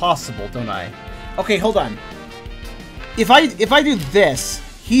much as possible, don't I? Okay, hold on. If I do this,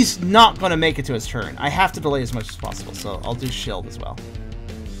 he's not going to make it to his turn. I have to delay as much as possible, so I'll do shield as well.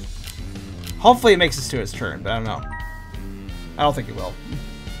 Hopefully it makes it to his turn, but I don't know. I don't think it will.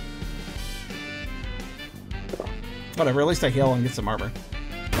 Whatever, at least I heal and get some armor.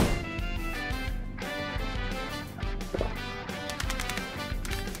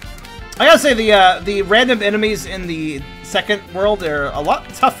 I gotta say, the random enemies in the second world are a lot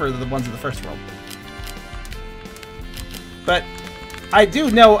tougher than the ones in the first world. But I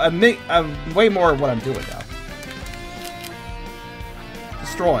do know way more of what I'm doing now.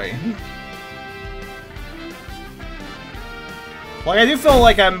 Destroy. Like, I do feel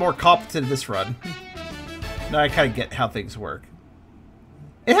like I'm more competent this run. Now I kind of get how things work.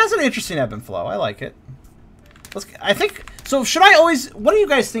 It has an interesting ebb and flow. I like it. I think so. Should I always? What do you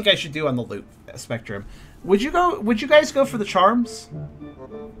guys think I should do on the loot spectrum? Would you guys go for the charms?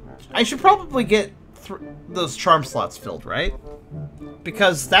 I should probably get those charm slots filled, right?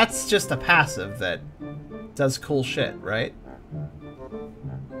 Because that's just a passive that does cool shit, right?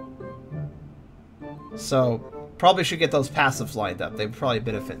 So probably should get those passives lined up. They would probably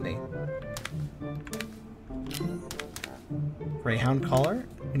benefit me. Greyhound collar?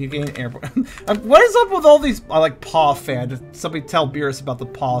 When you gain airborne. What is up with all these? I like paw fan. Somebody tell Beerus about the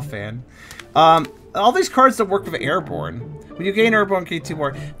paw fan. All these cards that work with airborne. When you gain airborne, gain 2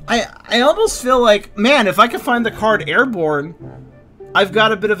 more. I almost feel like, man, if I can find the card airborne, I've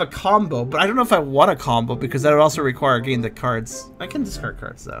got a bit of a combo. But I don't know if I want a combo because that would also require getting the cards. I can discard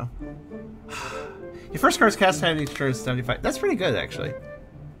cards though. Your first card's cast hand each turn is 75. That's pretty good actually.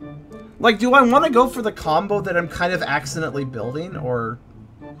 Like, do I want to go for the combo that I'm kind of accidentally building, or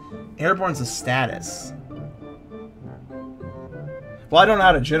airborne's a status? Well, I don't know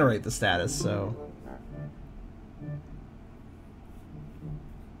how to generate the status, so...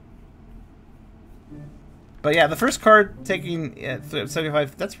 But yeah, the first card taking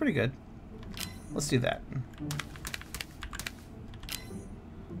 75, that's pretty good. Let's do that.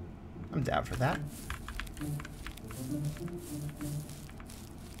 I'm down for that.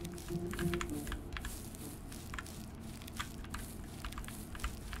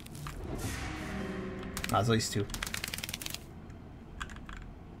 Oh, there's at least 2.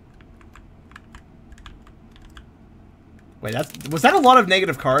 Wait, was that a lot of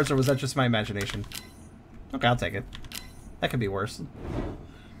negative cards, or was that just my imagination? Okay, I'll take it. That could be worse.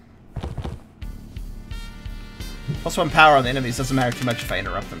 Plus 1 power on the enemies doesn't matter too much if I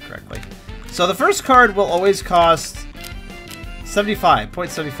interrupt them correctly. So the first card will always cost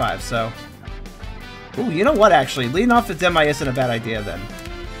 0.75, so... Ooh, you know what, actually? Leading off the Demi isn't a bad idea, then.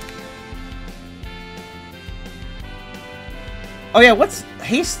 Oh, yeah, what's...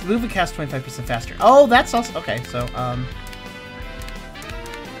 Haste, move and cast 25% faster. Oh, that's also... Okay, so,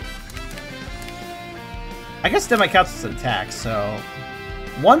 I guess Demi counts as an attack, so...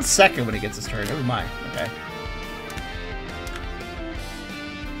 1 second when he gets his turn. Never mind. Okay.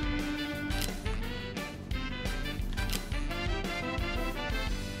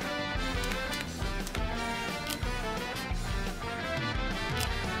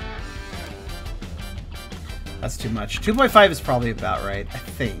 That's too much. 2.5 is probably about right, I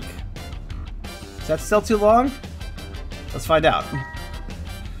think. Is that still too long? Let's find out.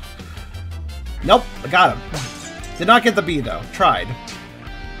 Nope, I got him. Did not get the B though. Tried.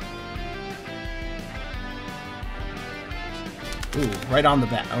 Ooh, right on the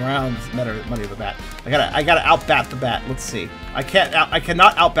bat. Around money of the bat. I gotta outbat the bat. Let's see. I cannot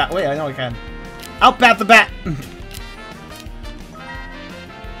outbat. Wait, I know I can. Outbat the bat.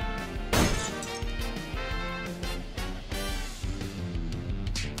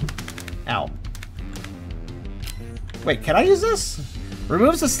 Ow. Wait, can I use this?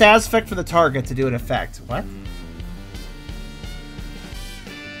 Removes the status effect for the target to do an effect. What?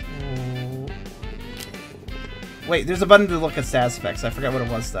 Wait, there's a button to look at status effects. I forgot what it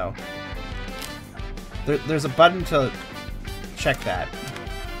was, though. There's a button to check that.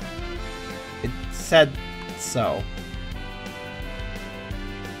 It said so.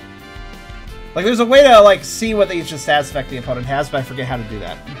 Like, there's a way to, like, see what each stats effect the opponent has, but I forget how to do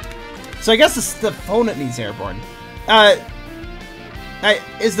that. So I guess the opponent needs airborne.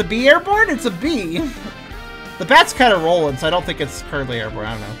 Is the bee airborne? It's a bee. The bat's kind of rolling, so I don't think it's currently airborne.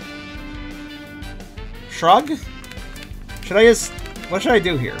 I don't know. Shrug? Should I just... What should I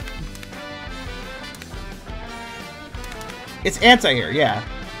do here? It's anti-air, yeah.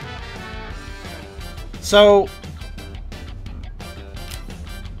 So...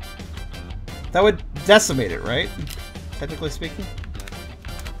 That would decimate it, right? Technically speaking.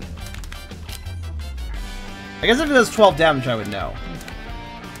 I guess if it does 12 damage, I would know.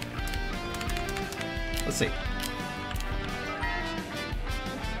 Let's see.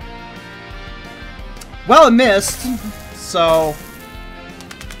 Well, it missed, so...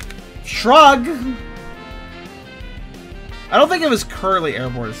 Shrug! I don't think it was currently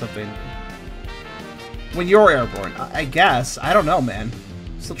airborne or something. When you're airborne, I guess. I don't know, man.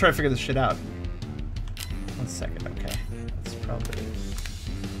 Still trying to figure this shit out. 1 second, okay. That's probably...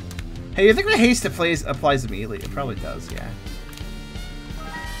 Hey, you think the haste applies immediately? It probably does, yeah.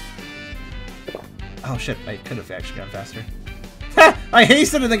 Oh shit, I could have actually gone faster. I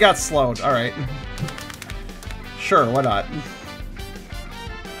hasted and then got slowed. Alright. Sure, why not?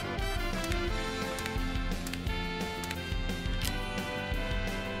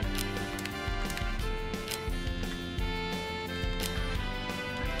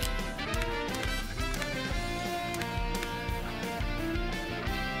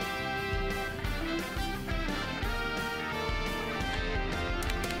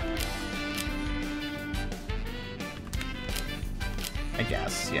 I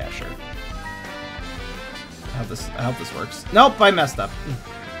guess. Yeah, sure. I hope this works. Nope, I messed up.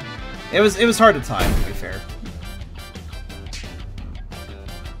 It was hard to time, to be fair.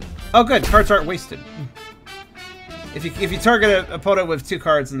 Oh good, cards aren't wasted. If you target an opponent with 2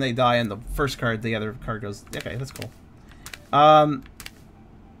 cards and they die and the first card, the other card goes... Okay, that's cool.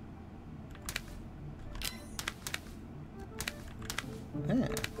 Yeah.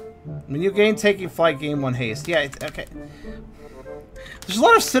 When you gain taking flight, gain 1 haste. Yeah, okay. There's a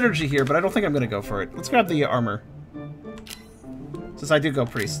lot of synergy here, but I don't think I'm going to go for it. Let's grab the armor. Since I do go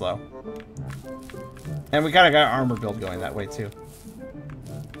pretty slow. And we kind of got armor build going that way, too.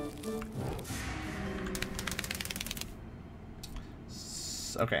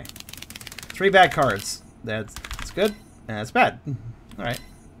 Okay. 3 bad cards. That's good, and that's bad. Alright.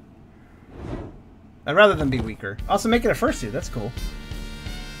 I'd rather than be weaker. Also, make it a fursuit. That's cool.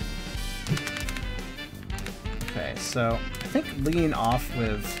 Okay, so I think leading off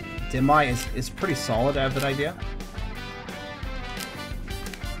with Dim-Eye is pretty solid. I have that idea.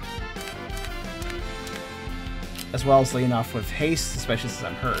 As well as leading off with Haste, especially since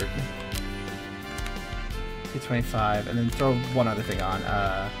I'm hurt. 225, and then throw one other thing on.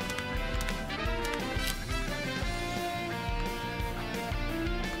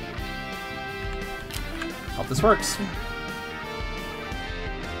 Hope this works.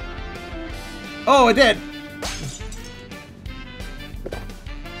 Oh, it did!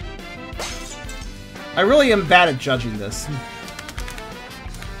 I really am bad at judging this.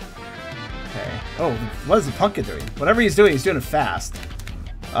 Okay. Oh, what is the pumpkin doing? Whatever he's doing it fast.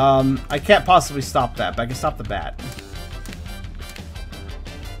 I can't possibly stop that, but I can stop the bat.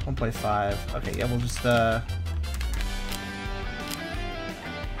 1.5. Okay, yeah, we'll just,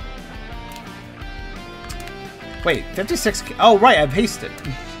 Wait, 56... Oh, right, I've hasted.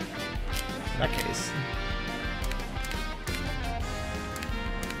 In that case.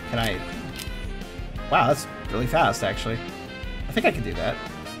 Can I... Wow, that's really fast, actually. I think I can do that,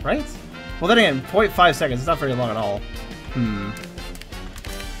 right? Well, then again, 0.5 seconds. It's not very long at all.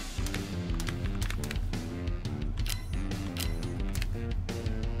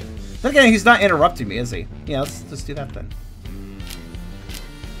 Then again, he's not interrupting me, is he? Yeah, let's just do that then.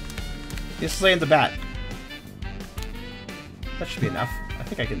 Just lay in the bat. That should be enough. I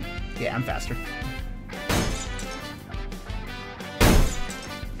think I can... Yeah, I'm faster.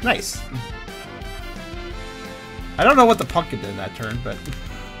 Nice. I don't know what the pumpkin did in that turn, but...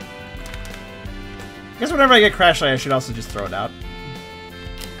 I guess whenever I get Crash Light, I should also just throw it out.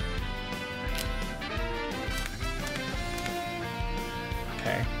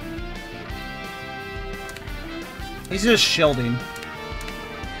 Okay. He's just shielding.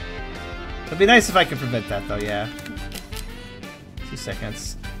 It'd be nice if I could prevent that, though, yeah. 2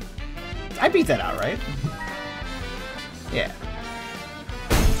 seconds. I beat that out, right? Yeah.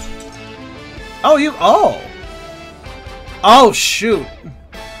 Oh, you... Oh! Oh, shoot.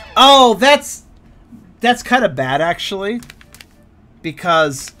 Oh, that's kind of bad, actually.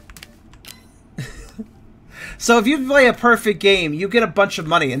 Because... So if you play a perfect game, you get a bunch of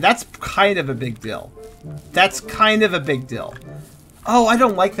money, and that's kind of a big deal. That's kind of a big deal. Oh, I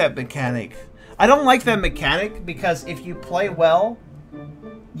don't like that mechanic. I don't like that mechanic because if you play well,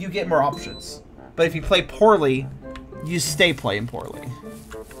 you get more options. But if you play poorly, you stay playing poorly.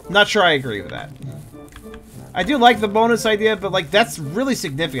 Not sure I agree with that. I do like the bonus idea, but like that's really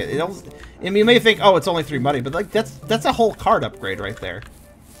significant. I mean, you may think, oh, it's only 3 money, but like that's a whole card upgrade right there.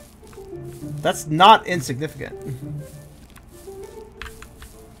 That's not insignificant.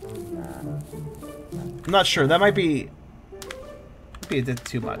 I'm not sure. That might be a bit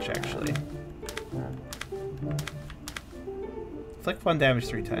too much, actually. Inflict 1 damage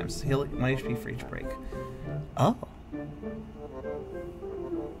 3 times. Heal 1 HP for each break. Oh.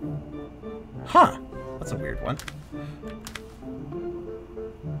 Huh. That's a weird one.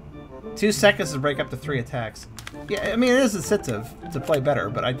 2 seconds to break up to 3 attacks. Yeah, I mean, it is incentive to play better,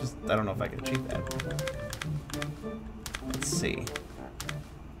 but I don't know if I can achieve that. Let's see.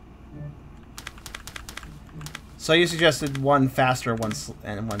 So you suggested 1 faster, 1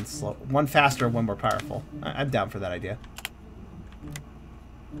 and 1 slow. 1 faster, 1 more powerful. I'm down for that idea.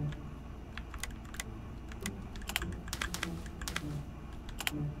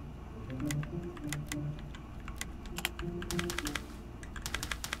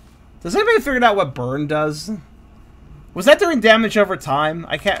 Does anybody figure out what burn does? Was that doing damage over time?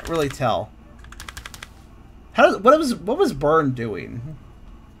 I can't really tell. What was burn doing?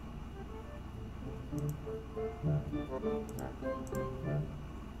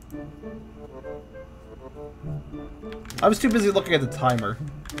 I was too busy looking at the timer.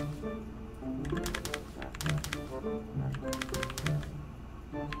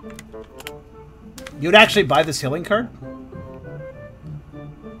 You would actually buy this healing card?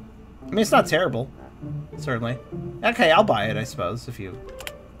 I mean, it's not terrible. Certainly. Okay, I'll buy it, I suppose, if you...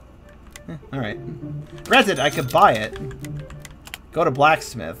 Alright. Granted, I could buy it. Go to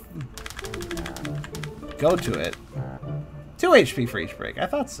blacksmith. Go to it. 2 HP for each break. I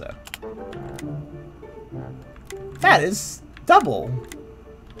thought so. That is double.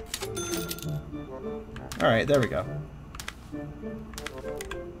 Alright, there we go.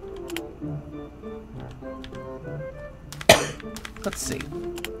 Let's see.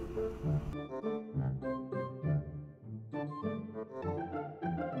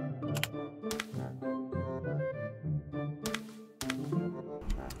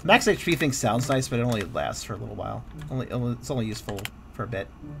 Max HP thing sounds nice, but it only lasts for a little while. It's only useful for a bit.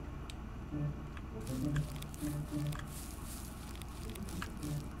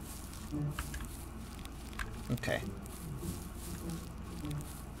 Okay.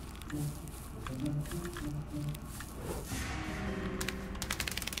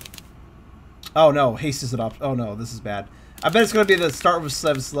 Oh no, haste is an option. Oh no, this is bad. I bet it's going to be the start with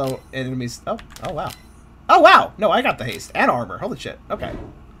 7 slow enemies. Oh wow. Oh wow! No, I got the haste and armor. Holy shit. Okay.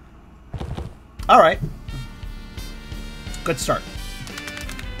 Alright. Good start.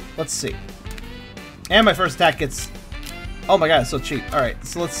 Let's see. And my first attack gets... Oh my god, it's so cheap. Alright,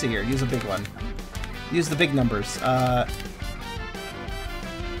 so let's see here. Use a big one. Use the big numbers.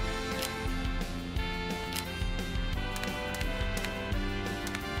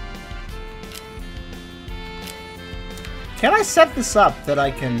 Can I set this up that I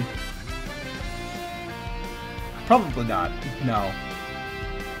can... Probably not. No.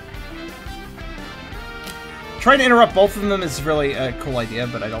 Trying to interrupt both of them is really a cool idea,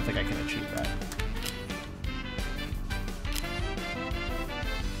 but I don't think I can achieve that.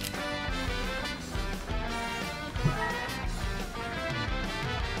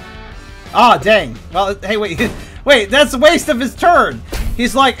 Ah, dang. Well, hey, wait. Wait, that's a waste of his turn.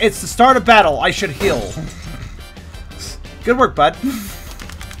 He's like, it's the start of battle. I should heal. Good work, bud.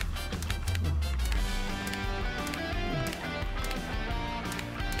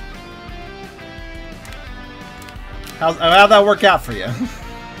 How'd that work out for you?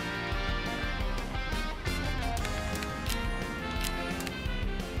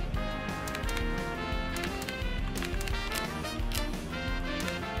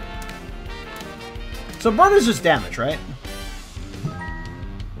 So burn is just damage, right?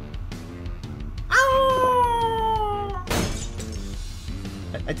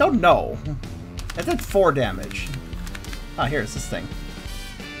 I don't know. I did 4 damage. Ah, here's this thing.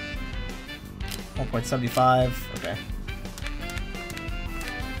 1.75. Okay.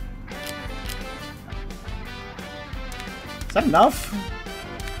 Is that enough?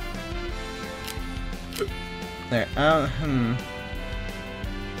 There. I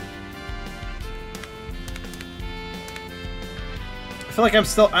feel like I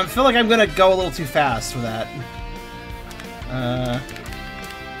feel like I'm gonna go a little too fast with that.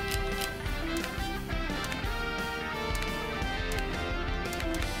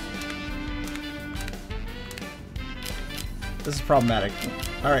 This is problematic.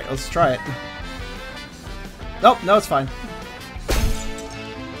 Alright, let's try it. Nope, no, it's fine.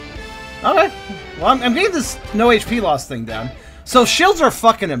 Okay. Well, I'm getting this no HP loss thing down. So shields are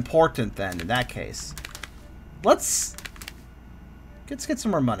fucking important then, in that case. Let's get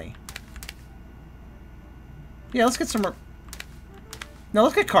some more money. Yeah, let's get some more... No,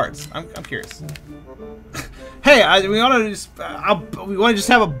 let's get cards. I'm curious. Hey, we want to just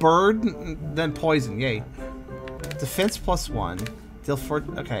have a bird, and then poison. Yay. Defense +1. Deal 4...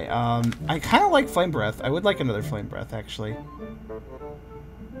 Okay, I kind of like Flame Breath. I would like another Flame Breath, actually.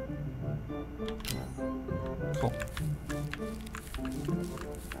 Cool.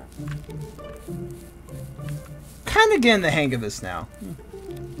 Kind of getting the hang of this now.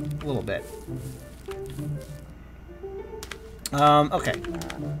 A little bit. Okay.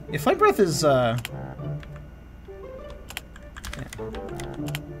 Yeah, Flame Breath is, yeah.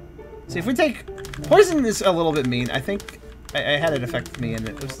 See, if we take... Poison is a little bit mean. I think I had it affect me, and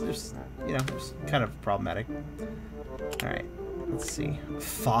it was you know, it was kind of problematic. Alright. Let's see.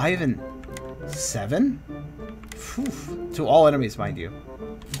 5 and 7? Whew. To all enemies, mind you.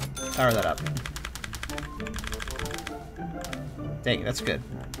 Power that up. Dang, that's good.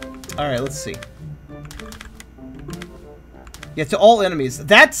 Alright, let's see. Yeah, to all enemies.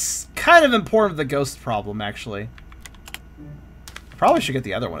 That's kind of important for the ghost problem, actually. Probably should get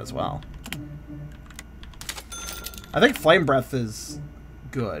the other one as well. I think Flame Breath is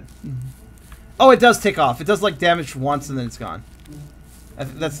good. Oh, it does take off. It does, like, damage once and then it's gone.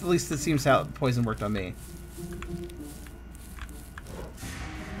 That's at least it seems how poison worked on me.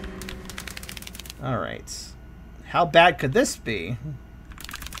 Alright. How bad could this be?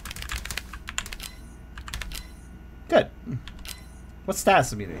 Good. What's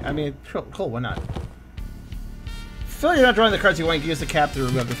status immunity? I mean, cool, why not? Feel you're not drawing the cards you want, you can use the cap to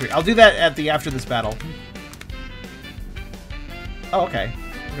remove the 3. I'll do that at the after this battle. Oh, okay.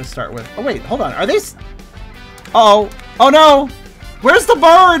 We're gonna start with... Oh, wait, hold on. Are they... Uh-oh. Oh, no! Where's the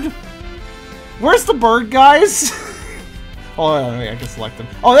bird? Where's the bird, guys? Oh, I can select them.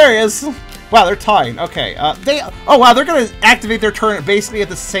 Oh, there he is! Wow, they're tying. Okay, Oh, wow, they're gonna activate their turn basically at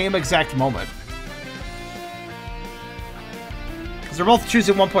the same exact moment. Because they're both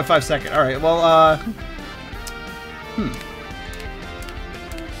choosing 1.5 seconds. Alright, well,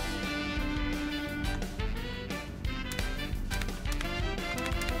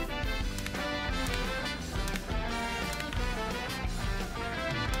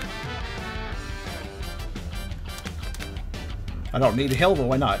 I don't need to heal, but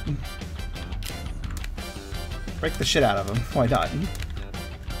why not? Break the shit out of him. Why not?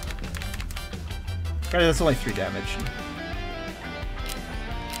 Granted, that's only 3 damage.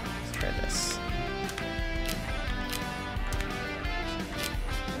 Let's try this.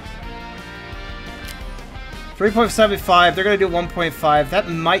 $3.75. They're gonna do 1.5. That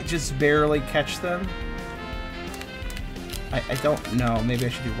might just barely catch them. I don't know. Maybe I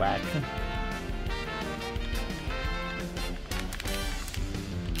should do whack.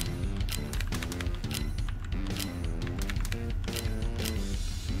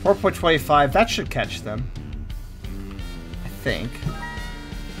 4.25, that should catch them. I think.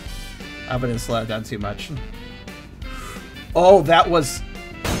 I didn't slow it down too much. Oh, that was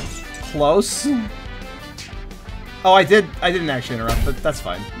close. Oh, I didn't actually interrupt, but that's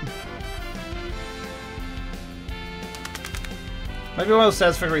fine. Maybe one of those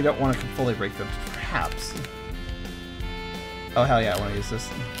stats where you don't want to fully break them. Perhaps. Oh, hell yeah, I want to use this.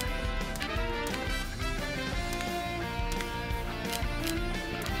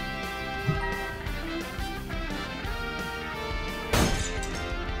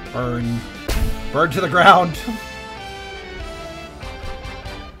 Burn. Burn to the ground.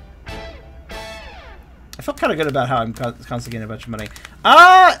 I feel kind of good about how I'm constantly getting a bunch of money.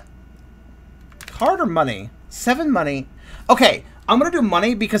 Card or money? 7 money. Okay, I'm going to do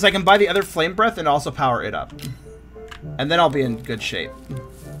money because I can buy the other Flame Breath and also power it up. And then I'll be in good shape.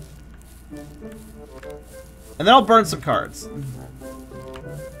 And then I'll burn some cards.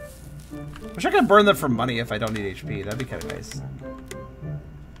 Wish I could burn them for money if I don't need HP. That'd be kind of nice.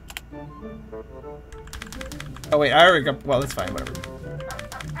 Oh wait, I already got... Well, that's fine, whatever.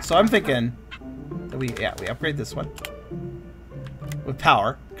 So I'm thinking that we upgrade this one with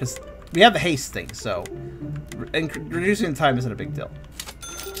power, because we have the haste thing, so reducing the time isn't a big deal.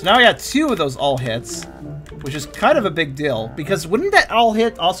 So now I got 2 of those all hits, which is kind of a big deal, because wouldn't that all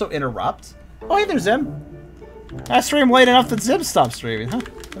hit also interrupt? Oh, hey, there's Zim. I stream late enough that Zim stopped streaming, huh?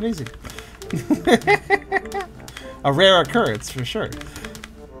 Amazing. A rare occurrence, for sure.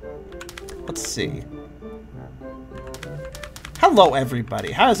 Let's see. Hello,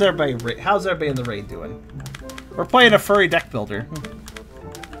 everybody. How's everybody in the raid doing? We're playing a furry deck builder.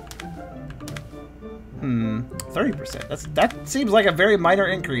 30%. That seems like a very minor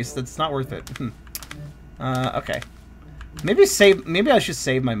increase. That's not worth it. Okay. Maybe I should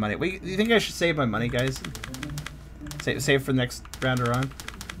save my money. Wait, do you think I should save my money, guys? Save for the next round or on?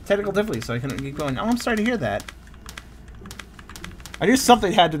 Technical difficulty, so I can keep going. Oh, I'm sorry to hear that. I knew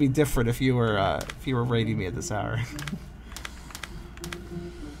something had to be different if you were raiding me at this hour.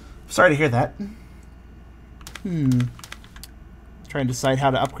 Sorry to hear that. Trying to decide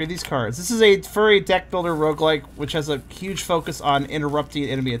how to upgrade these cards. This is a furry deck builder roguelike, which has a huge focus on interrupting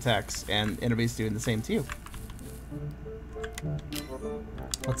enemy attacks and enemies doing the same to you.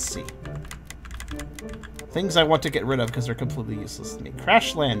 Let's see. Things I want to get rid of because they're completely useless to me.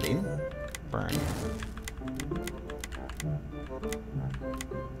 Crash landing. Burn.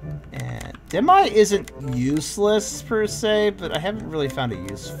 And Demi isn't useless per se, but I haven't really found a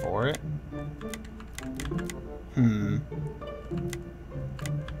use for it. I'm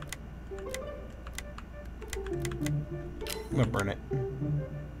gonna burn it.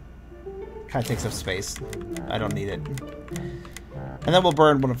 Kinda takes up space. I don't need it. And then we'll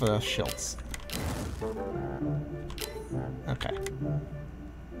burn one of the shields. Okay.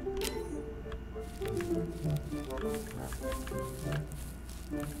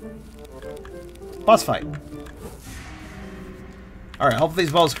 Boss fight. Alright, hopefully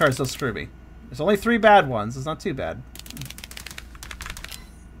these bonus cards don't screw me. There's only 3 bad ones. It's not too bad.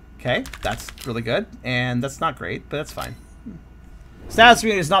 Okay, that's really good. And that's not great, but that's fine. Status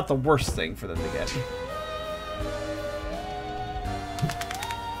immunity is not the worst thing for them to get.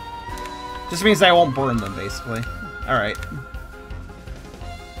 Just means I won't burn them, basically. Alright.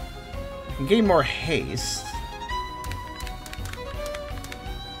 I can gain more haste.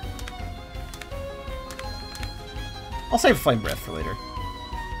 I'll save Flame Breath for later.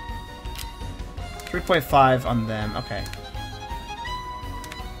 3.5 on them. Okay.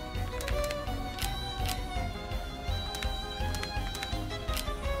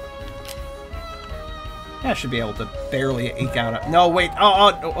 Yeah, I should be able to barely eke out. No, wait.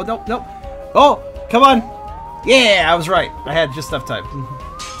 Oh, no, no. Oh, come on. Yeah, I was right. I had just enough time.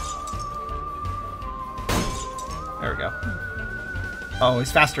 There we go. Oh,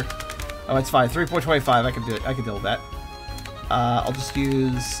 he's faster. Oh, it's fine. 3.25. I can do it. I can deal with that. I'll just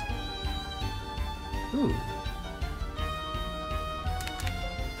use. Ooh.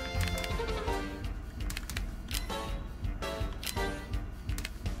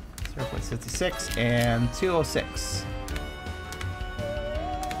 .56 and 206.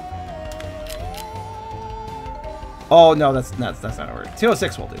 Oh no, that's not over.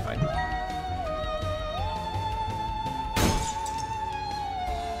 206 will do fine.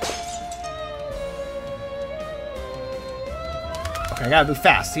 Okay, I gotta move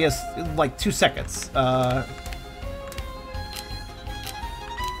fast. He has like 2 seconds. That,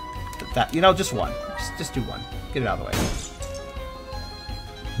 you know, just one. Just do one. Get it out of the way.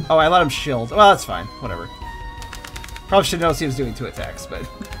 Oh, I let him shield. Well, that's fine. Whatever. Probably should notice he was doing 2 attacks, but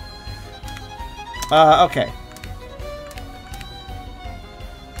okay.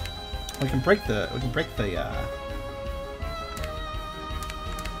 We can break the.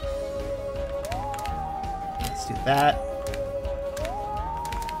 Let's do that.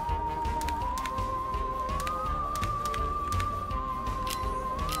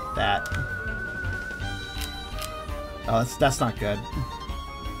 That. Oh, that's not good.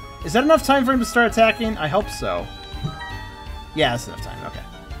 Is that enough time for him to start attacking? I hope so. Yeah, that's enough time. Okay.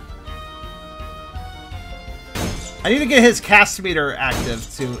 I need to get his cast meter active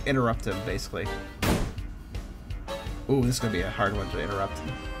to interrupt him, basically. Ooh, this is going to be a hard one to interrupt.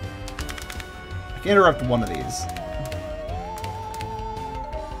 I can interrupt one of these.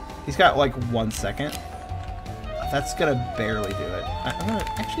 He's got like 1 second. That's going to barely do it.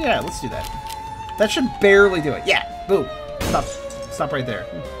 Actually, yeah, let's do that. That should barely do it. Yeah, boom. Stop. Stop right there.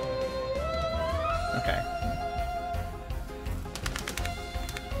 Okay.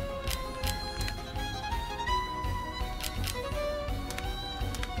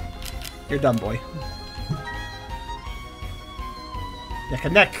 You're done, boy. Yeah,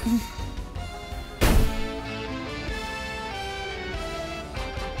 connect.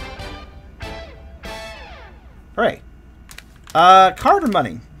 Hooray. Card or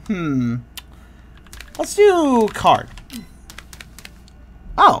money? Let's do card.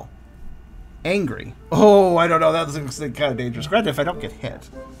 Oh. Angry. Oh, I don't know. That looks kind of dangerous. Granted, if I don't get hit.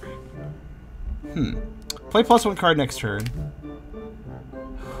 Play +1 card next turn.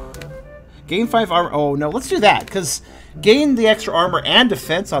 Gain 5 armor. Oh, no. Let's do that, because gain the extra armor and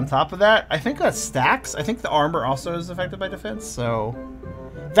defense on top of that. I think that stacks. I think the armor also is affected by defense, so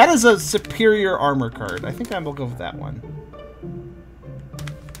That is a superior armor card. I think I will go with that one.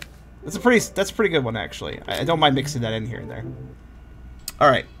 That's a pretty good one, actually. I don't mind mixing that in here and there.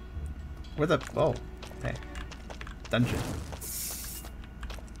 Alright. Where the... Oh. Hey. Dungeon.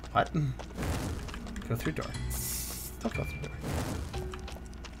 What? Go through door. Don't go through door.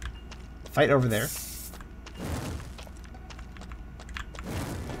 Fight over there.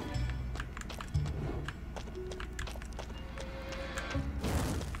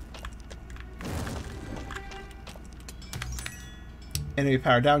 Enemy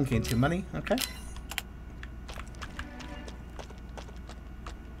power down, gain 2 money. Okay.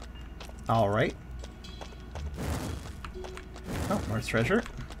 Alright. Oh, more treasure.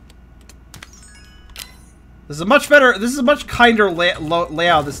 This is a much better, this is a much kinder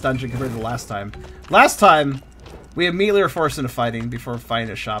layout of this dungeon compared to the last time. Last time, we immediately were forced into fighting before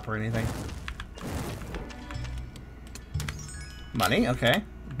finding a shop or anything. Money, okay.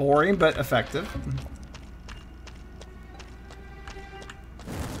 Boring, but effective.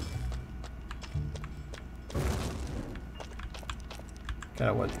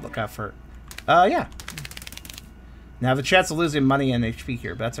 Gotta look out for... yeah. Now I have a chance of losing money and HP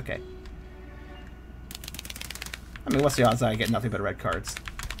here, but that's okay. I mean, what's the odds that I get nothing but red cards?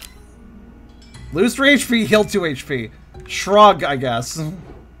 Lose 3 HP, heal 2 HP. Shrug, I guess. Can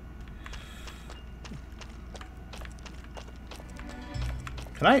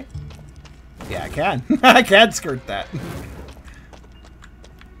I? Yeah, I can. I can skirt that.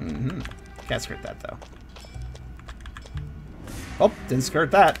 Can't skirt that, though. Oh, didn't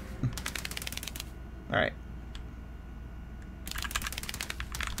skirt that. Alright.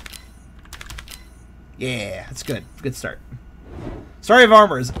 Yeah, that's good. Good start. Story of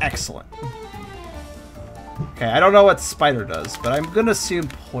Armor is excellent. Okay, I don't know what Spider does, but I'm gonna assume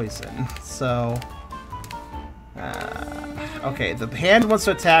poison. So... okay, the hand wants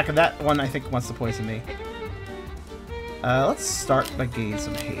to attack, and that one I think wants to poison me. Let's start by getting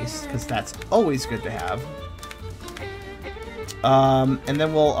some haste, because that's always good to have. And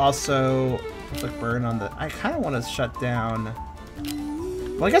then we'll also click burn on the... I kind of want to shut down...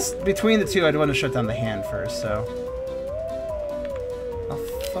 Well, I guess between the two, I'd want to shut down the hand first, so... I'll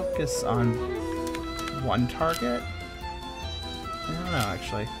focus on one target? I don't know,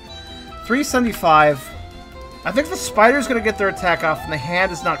 actually. 375. I think the spider's going to get their attack off, and the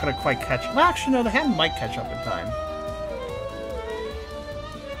hand is not going to quite catch... Well, actually, no, the hand might catch up in time.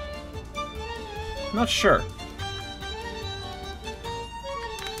 I'm not sure.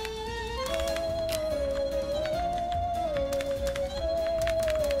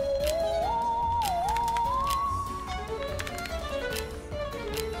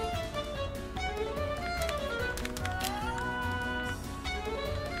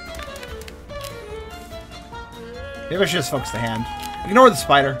 Maybe I should just focus the hand. Ignore the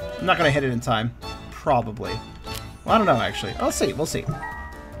spider. I'm not going to hit it in time. Probably. Well, I don't know, actually. Oh, let's see. We'll see.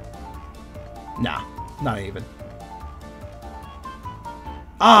 Nah. Not even.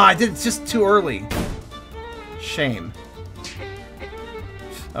 Ah, I did it just too early. Shame.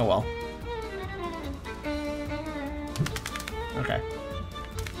 Oh, well. Okay.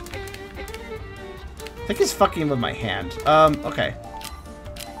 I think he's fucking with my hand. Okay.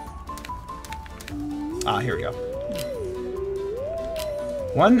 Ah, here we go.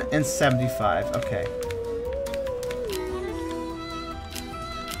 1 and 75. Okay.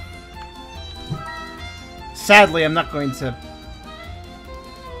 Sadly, I'm not going to...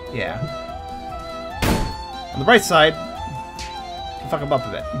 Yeah. On the bright side, I'll fuck him up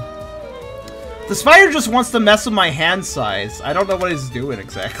a bit. The spider just wants to mess with my hand size. I don't know what he's doing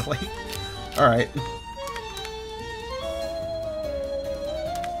exactly. Alright.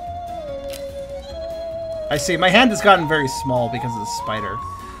 I see. My hand has gotten very small because of the spider.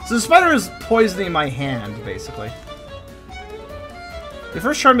 So the spider is poisoning my hand, basically. The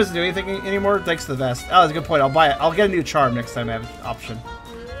first charm doesn't do anything anymore thanks to the vest. Oh, that's a good point. I'll buy it. I'll get a new charm next time I have an option.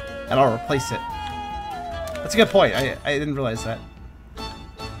 And I'll replace it. That's a good point. I didn't realize that.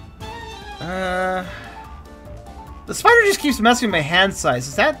 The spider just keeps messing with my hand size.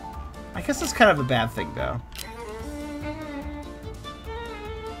 Is that... I guess that's kind of a bad thing, though.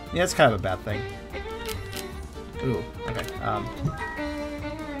 Yeah, it's kind of a bad thing. Ooh, okay.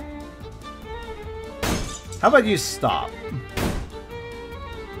 How about you stop?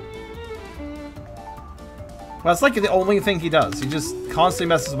 Well, it's like the only thing he does. He just constantly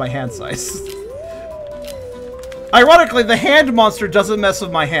messes with my hand size. Ironically, the hand monster doesn't mess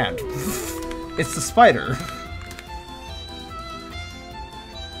with my hand. It's the spider.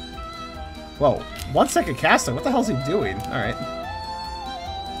 Whoa, 1 second casting. What the hell's he doing? Alright.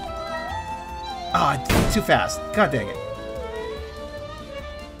 Ah, too fast. God dang it.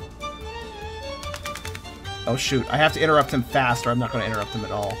 Oh shoot, I have to interrupt him fast or I'm not going to interrupt him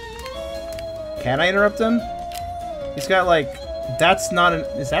at all. Can I interrupt him? He's got like... That's not an...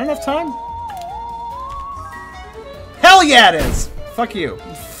 Is that enough time? Hell yeah it is! Fuck you.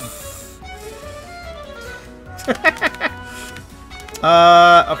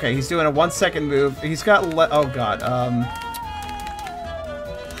 Okay, he's doing a 1 second move. He's got oh god,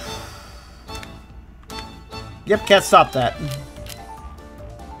 Yep, can't stop that.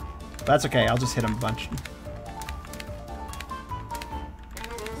 That's okay, I'll just hit him a bunch.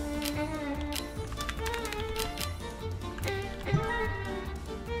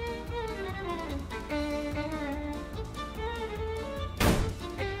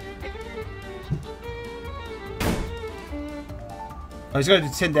 Oh, he's gonna do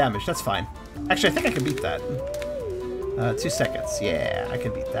 10 damage. That's fine. Actually, I think I can beat that. 2 seconds. Yeah, I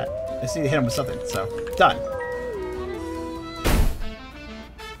can beat that. I just need to hit him with something, so... Done.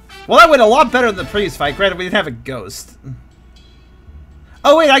 Well, that went a lot better than the previous fight. Granted, we didn't have a ghost.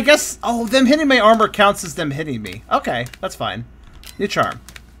 Oh, wait, I guess... Oh, them hitting my armor counts as them hitting me. Okay, that's fine. New charm.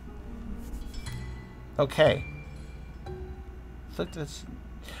 Okay.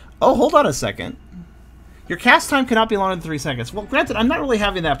 Oh, hold on a second. Your cast time cannot be longer than 3 seconds. Well, granted, I'm not really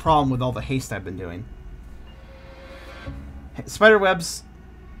having that problem with all the haste I've been doing. Spider webs.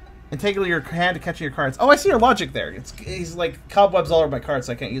 Integral your hand to catching your cards. Oh, I see your logic there. He's like cobwebs all over my cards,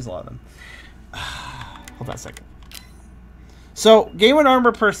 so I can't use a lot of them. Hold on a second. So, gain 1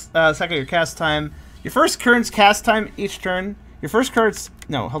 armor per second of your cast time. Your first turn's cast time each turn. Your first card's...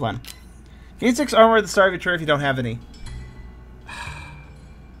 No, hold on. Gain 6 armor at the start of your turn if you don't have any.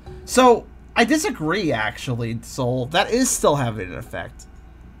 So... I disagree, actually, Soul. That is still having an effect.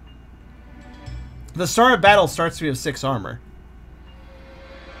 The start of battle starts me with 6 armor.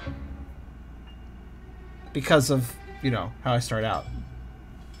 Because of, you know, how I start out.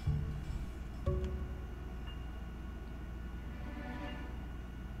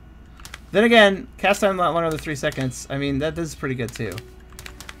 Then again, cast time not longer than 3 seconds. I mean, that is pretty good, too.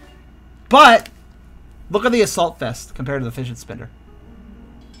 But, look at the Assault Vest compared to the Fidget Spinner.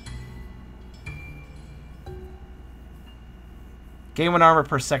 Gain 1 armor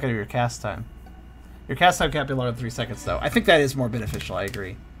per second of your cast time. Your cast time can't be longer than 3 seconds, though. I think that is more beneficial. I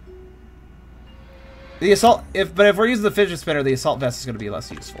agree. The assault, but if we're using the fidget spinner, the assault vest is going to be less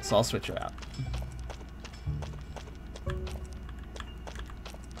useful, so I'll switch it out.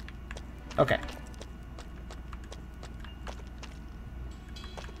 Okay.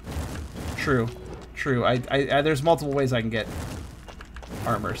 True. True. I there's multiple ways I can get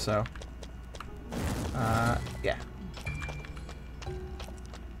armor, so yeah.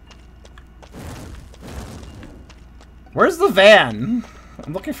 Where's the van?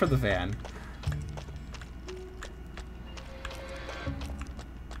 I'm looking for the van.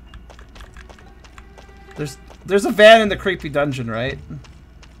 There's a van in the creepy dungeon, right?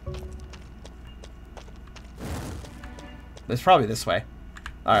 It's probably this way.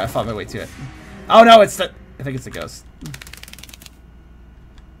 Alright, I found my way to it. Oh no, it's the... I think it's the ghost.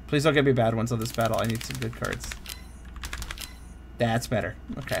 Please don't give me bad ones on this battle. I need some good cards. That's better.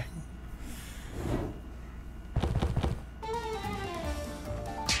 Okay.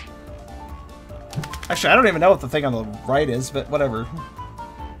 Actually, I don't even know what the thing on the right is, but whatever.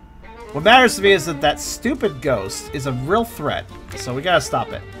 What matters to me is that that stupid ghost is a real threat, so we gotta stop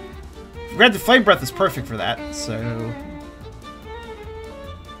it. Granted, Flame Breath is perfect for that, so...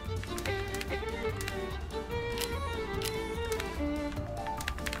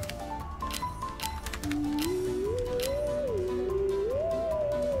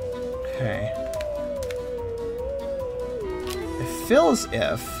 Okay. It feels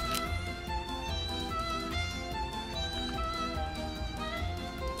if...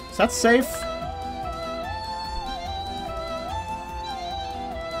 Is that safe?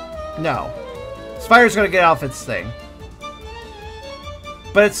 No. Spider's gonna get off its thing.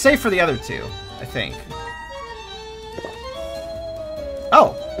 But it's safe for the other two, I think.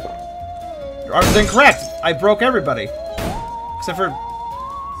 Oh! Your arm's incorrect! I broke everybody. Except for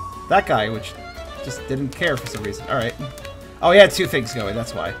that guy, which just didn't care for some reason. Alright. Oh, he had two things going,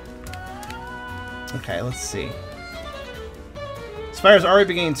 that's why. Okay, let's see. Spider's already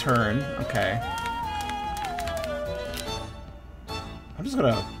beginning turn. Okay. I'm just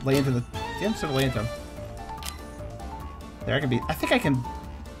gonna lay into the... Yeah, I'm just gonna lay into him. There, I can beat... I think I can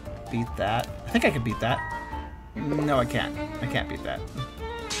beat that. I think I can beat that. No, I can't. I can't beat that.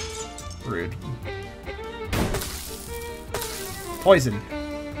 Rude. Poison.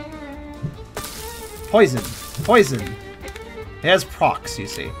 Poison. Poison. It has procs, you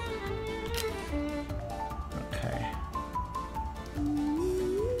see. Okay.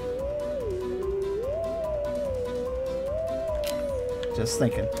 Just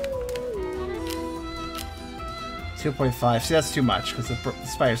thinking. 2.5. See, that's too much, because the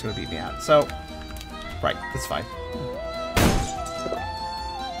spider's going to beat me out. So, right, that's fine.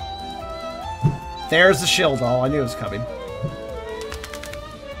 There's the shield doll. I knew it was coming.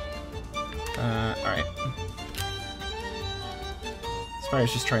 Alright.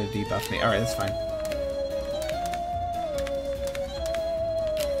 Spider's just trying to debuff me. Alright, that's fine.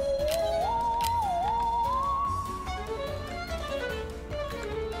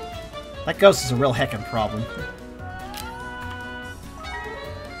 That ghost is a real heckin' problem.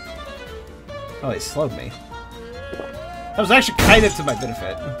 Oh, he slowed me. That was actually kind of to my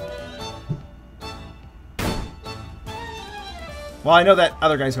benefit. Well, I know that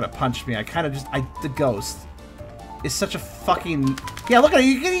other guy's gonna punch me. I kind of just... the ghost is such a fucking... Yeah, look at it.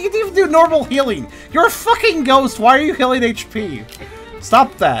 You can even do normal healing. You're a fucking ghost. Why are you healing HP?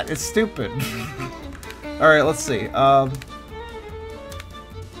 Stop that. It's stupid. Alright, let's see.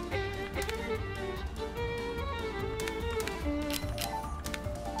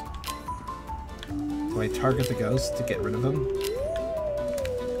 Do I target the ghost to get rid of him?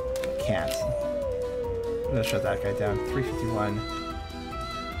 Can't. I'm gonna shut that guy down. 351.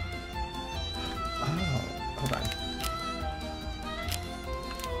 Oh, hold on.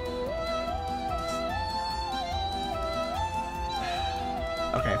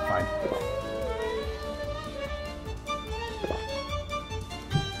 Okay, fine.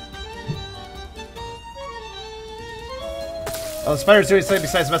 Oh, the spider's doing something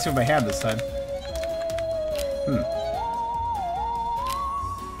besides messing with my hand this time.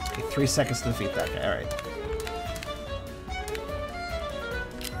 Okay, 3 seconds to defeat that guy. Alright.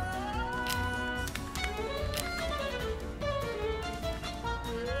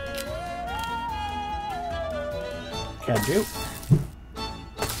 Can do.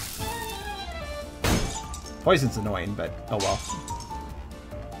 Poison's annoying, but oh well.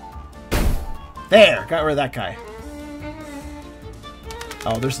 There! Got rid of that guy.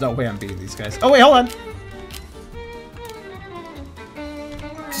 Oh, there's no way I'm beating these guys. Oh, wait, hold on!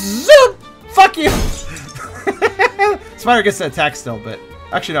 Zoop! Fuck you! Spider gets to attack still, but...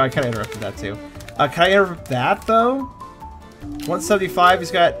 Actually, no, I kind of interrupted that, too. Can I interrupt that, though? 175,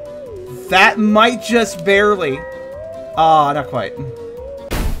 he's got... That might just barely... Ah, not quite.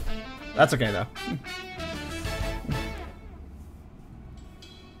 That's okay, though.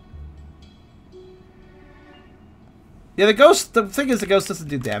 Yeah, the ghost... The thing is, the ghost doesn't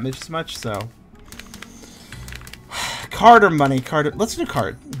do damage as much, so... Card or money? Card... Let's do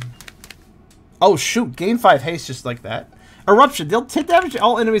card. Oh, shoot. Gain 5 haste just like that. Eruption. Deal 10 damage to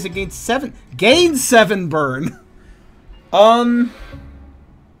all enemies and gain 7... Gain 7 burn!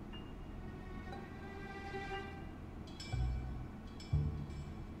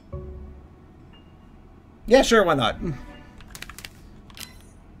 Yeah, sure, why not?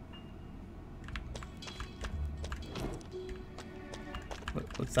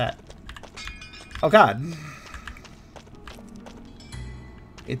 What's that? Oh god.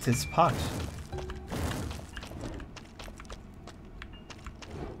 It's his pot.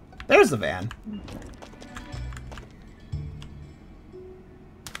 There's the van.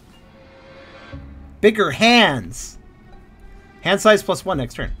 Bigger hands. Hand size +1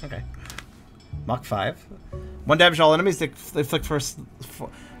 next turn. Okay. Mach 5. 1 damage to all enemies. They inflict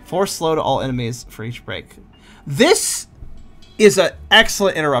 4 slow to all enemies for each break. This is an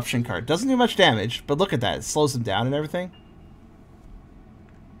excellent interruption card. Doesn't do much damage, but look at that. It slows them down and everything.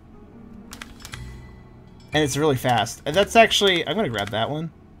 And it's really fast. And that's actually... I'm going to grab that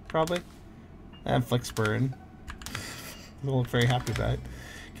one, probably. And Flicks Burn. We'll look very happy about it.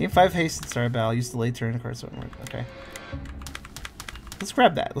 Gain 5 haste and start a battle. Use the late turn of cards. Okay. Let's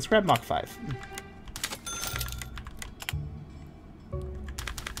grab that. Let's grab Mach 5.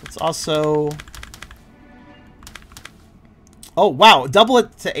 Let's also... Oh, wow. Double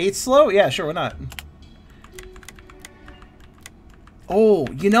it to 8 slow? Yeah, sure, why not? Oh,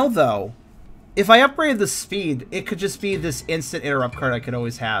 you know, though, if I upgraded the speed, it could just be this instant interrupt card I could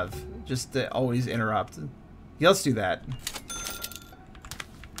always have. Just to always interrupt. Yeah, let's do that.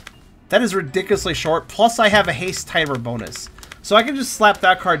 That is ridiculously short. Plus, I have a haste timer bonus. So I can just slap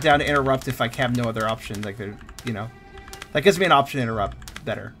that card down to interrupt if I have no other option. Like, you know. That gives me an option to interrupt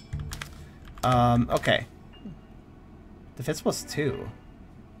better. Okay. Defense +2.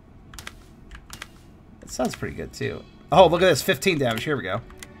 That sounds pretty good, too. Oh, look at this. 15 damage. Here we go.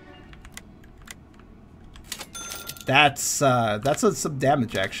 That's some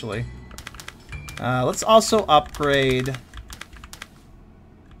damage, actually. Let's also upgrade...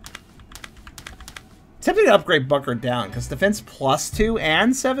 Tempting to upgrade Bunker down, because defense +2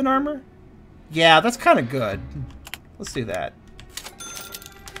 and 7 armor? Yeah, that's kind of good. Let's do that.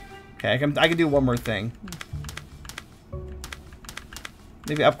 Okay, I can do one more thing.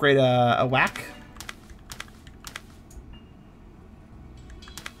 Maybe upgrade a whack.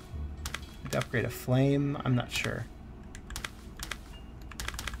 Maybe upgrade a flame. I'm not sure.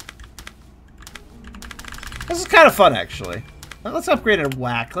 This is kind of fun, actually. Let's upgrade a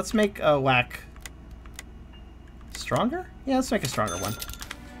whack. Let's make a whack stronger? Yeah, let's make a stronger one.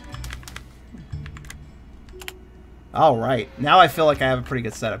 Alright, now I feel like I have a pretty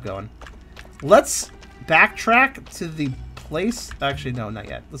good setup going. Let's backtrack to the place... Actually, no, not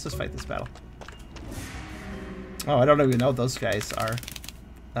yet. Let's just fight this battle. Oh, I don't even know what those guys are.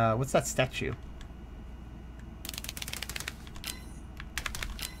 What's that statue?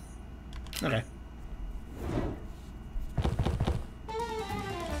 Okay.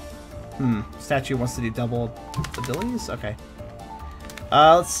 Statue wants to do double abilities? Okay.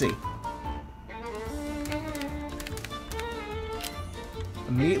 Let's see.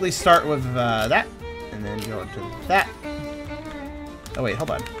 Immediately start with that, and then go into that. Oh wait, hold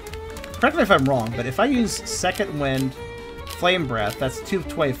on. Correct me if I'm wrong, but if I use Second Wind, Flame Breath, that's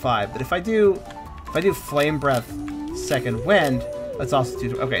 225. But if I do Flame Breath, Second Wind, that's also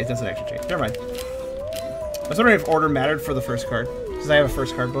 2. Okay, it doesn't actually change. Never mind. I was wondering if order mattered for the first card, because I have a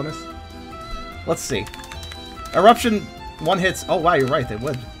first card bonus. Let's see. Eruption, 1 hits. Oh wow, you're right. They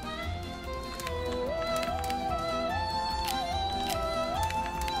would.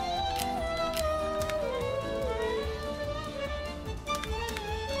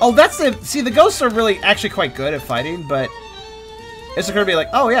 Oh, that's the... See, the ghosts are really actually quite good at fighting, but it's going to be like,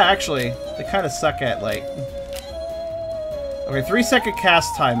 oh yeah, actually, they kind of suck at, like... Okay, 3-second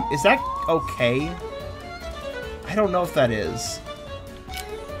cast time. Is that okay? I don't know if that is.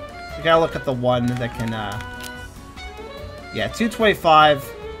 You gotta look at the one that can, yeah, 225.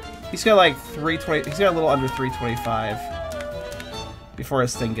 He's got like 320... He's got a little under 325 before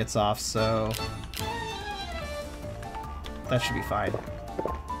his thing gets off, so... That should be fine.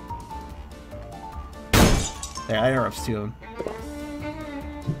 There, I interrupts 2 of them.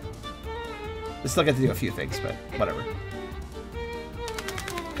 I still get to do a few things, but whatever.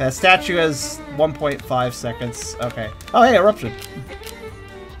 Okay, that statue has 1.5 seconds. Okay. Oh, hey, eruption.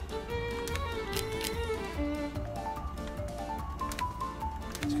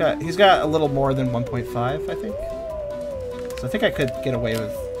 He's got a little more than 1.5, I think. So I think I could get away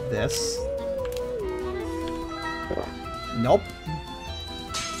with this. Nope.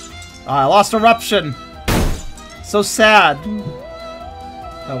 Oh, I lost eruption. So sad.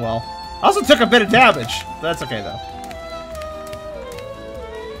 Oh well. I also took a bit of damage. That's okay though.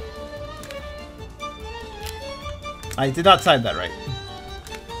 I did not time that right.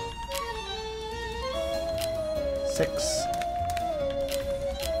 6,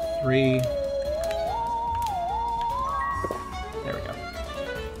 3. There we go.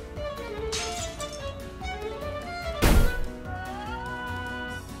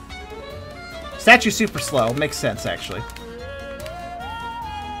 Statue's super slow. Makes sense, actually.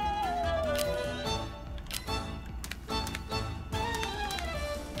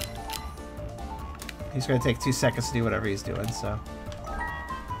 He's going to take 2 seconds to do whatever he's doing, so...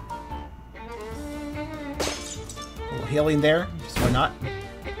 A little healing there. Just why not?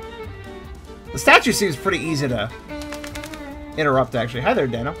 The statue seems pretty easy to interrupt, actually. Hi there,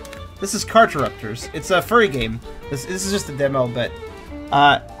 Dano. This is Cardterrupters. It's a furry game. This is just a demo, but...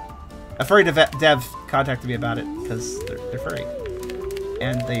 a furry dev contacted me about it because they're furry,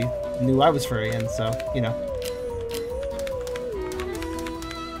 and they knew I was furry, and so you know.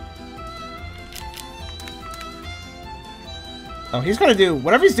 Oh, he's gonna do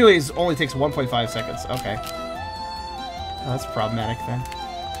whatever he's doing. Only takes 1.5 seconds. Okay, oh, that's problematic then.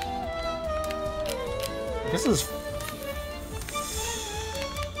 This is.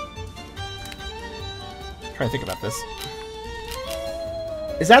 I'm trying to think about this.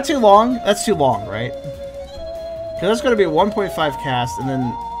 Is that too long? That's too long, right? Because that's going to be a 1.5 cast, and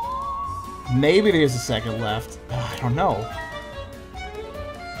then maybe there's a second left. I don't know.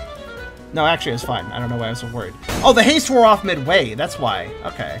 No, actually, it's fine. I don't know why I was so worried. Oh, the haste wore off midway. That's why.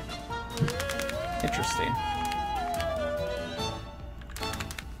 Okay. Interesting.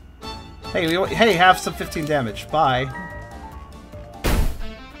 Hey, have some 15 damage. Bye.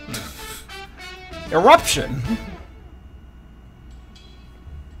 Eruption.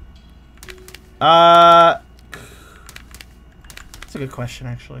 That's a good question,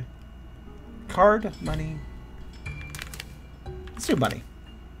 actually. Card, money. Let's do money.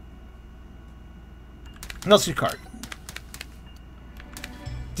 No, let's do card.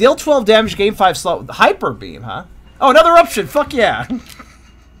 Deal 12 damage, gain 5 slow. Hyper beam, huh? Oh, another eruption. Fuck yeah.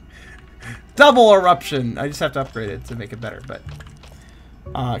 Double eruption. I just have to upgrade it to make it better, but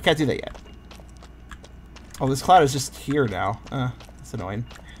I can't do that yet. Oh, this cloud is just here now. That's annoying.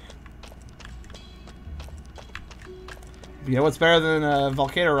 You know what's better than a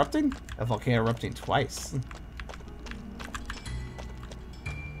volcano erupting? A volcano erupting twice.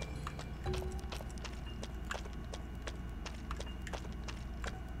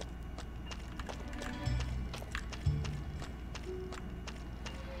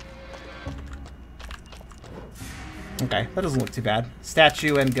 Okay, that doesn't look too bad.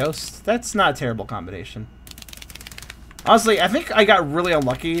 Statue and ghost. That's not a terrible combination. Honestly, I think I got really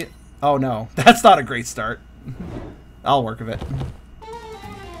unlucky. Oh no, that's not a great start. I'll work with it.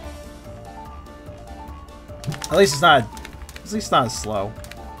 At least it's not as slow.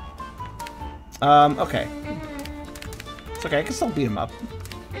 Okay. It's okay, I can still beat him up.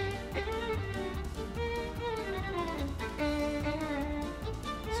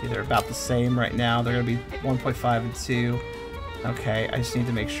 See, they're about the same right now. They're gonna be 1.5 and 2. Okay, I just need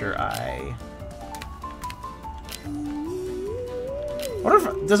to make sure I...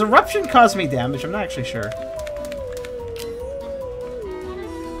 Does eruption cause me damage? I'm not actually sure.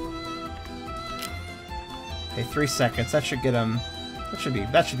 Okay, 3 seconds. That should get him.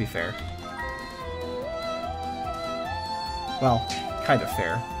 That should be fair. Well, kind of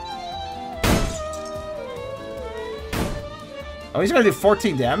fair. Oh, he's gonna do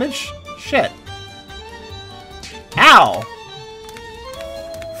 14 damage? Shit. Ow!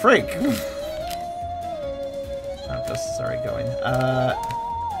 Freak. Oh, Ghost is already going.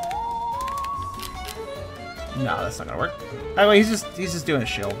 No, that's not gonna work. Anyway, he's just doing a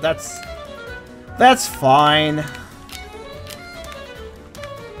shield. That's fine.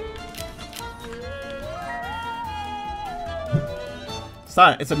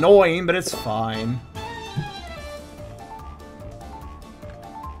 It's annoying, but it's fine.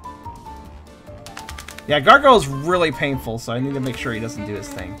 Yeah, Gargoyle's really painful, so I need to make sure he doesn't do his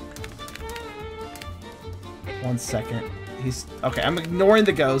thing. 1 second. He's... Okay, I'm ignoring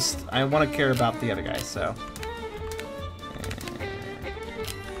the ghost. I want to care about the other guy, so...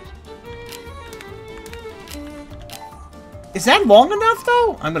 Is that long enough,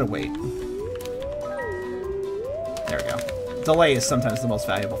 though? I'm gonna wait. There we go. Delay is sometimes the most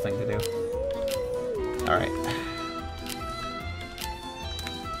valuable thing to do. Alright.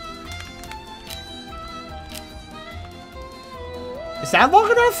 Is that long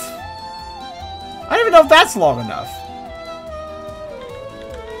enough? I don't even know if that's long enough.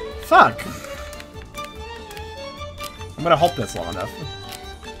 Fuck. I'm gonna hope that's long enough.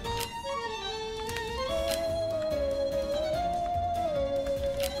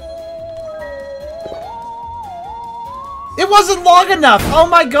 It wasn't long enough! Oh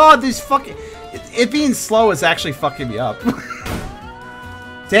my god, these fucking... It being slow is actually fucking me up.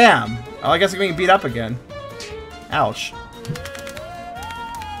 Damn. Oh, I guess I'm getting beat up again. Ouch.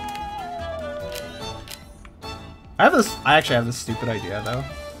 I actually have this stupid idea, though.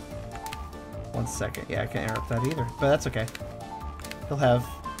 1 second. Yeah, I can't interrupt that either. But that's okay. He'll have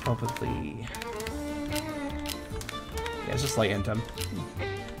probably... Yeah, it's just like into him.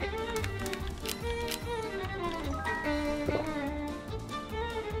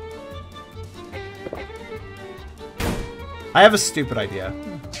 I have a stupid idea.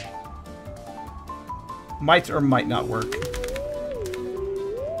 Might or might not work.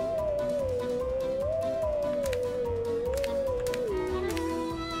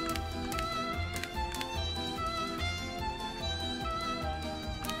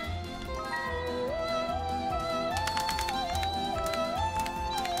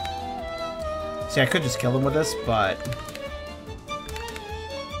 See, I could just kill him with this, but...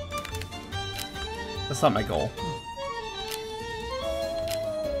 That's not my goal.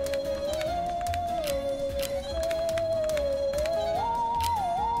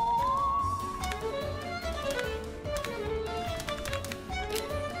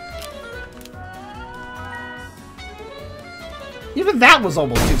 Even that was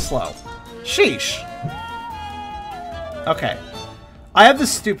almost too slow. Sheesh. Okay. I have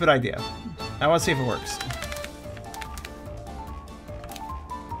this stupid idea. I want to see if it works.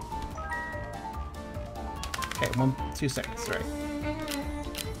 Okay, 2 seconds, right.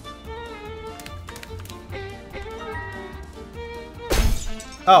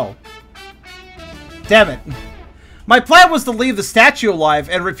 Oh. Damn it. My plan was to leave the statue alive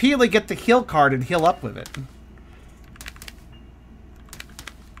and repeatedly get the heal card and heal up with it.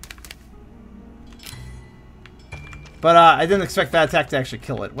 But I didn't expect that attack to actually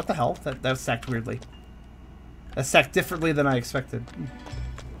kill it. What the hell? That stacked weirdly. That stacked differently than I expected.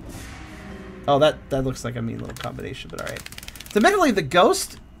 Oh, that looks like a mean little combination, but alright. Admittedly, the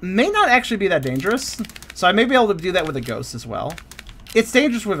ghost may not actually be that dangerous, so I may be able to do that with a ghost as well. It's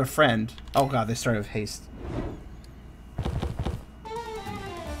dangerous with a friend. Oh god, they started with haste.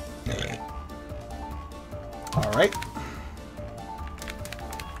 Alright.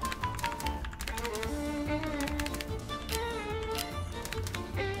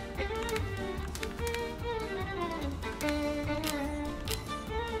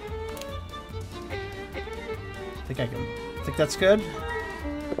 Think that's good?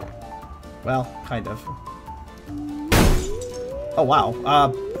 Well, kind of. Oh wow.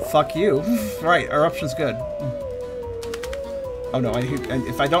 Fuck you. Right, eruption's good. Oh no,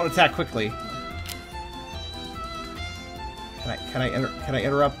 if I don't attack quickly. Can I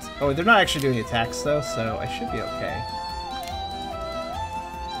interrupt? Oh, they're not actually doing attacks though, so I should be okay.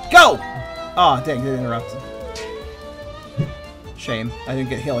 Go! Oh, dang, they interrupted. Shame. I didn't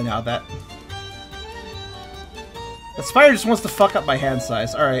get healing out of that. The spider just wants to fuck up my hand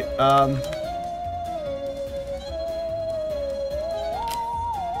size. Alright,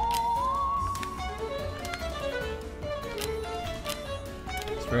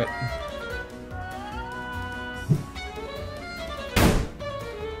 screw it.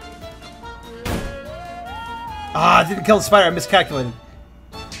 Ah, I didn't kill the spider. I miscalculated.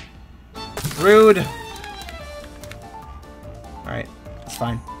 Rude. Alright, it's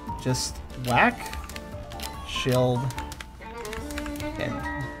fine. Just whack. Shield. End.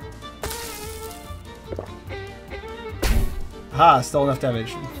 Ha, still enough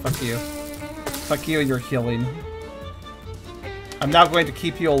damage. Fuck you. Fuck you and your healing. I'm now going to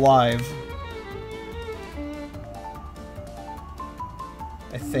keep you alive.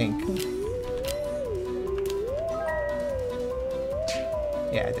 I think.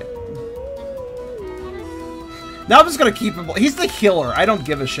 Yeah, I did. Now I'm just gonna keep him. He's the healer. I don't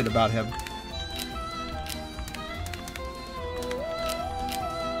give a shit about him.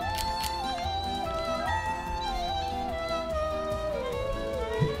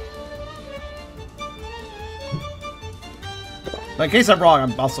 But in case I'm wrong,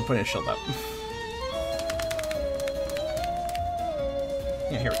 I'm also putting a shield up.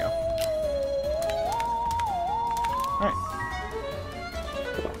 Yeah, here we go. Alright.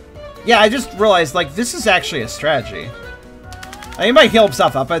 Yeah, I just realized, like, this is actually a strategy. He might heal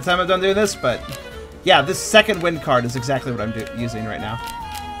himself up by the time I'm done doing this, but... yeah, this second wind card is exactly what I'm using right now.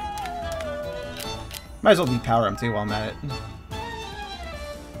 Might as well depower him, too, while I'm at it.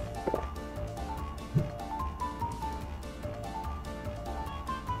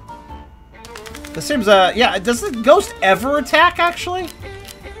 This seems, yeah, does the ghost ever attack, actually?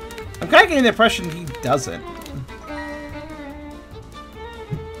 I'm kind of getting the impression he doesn't.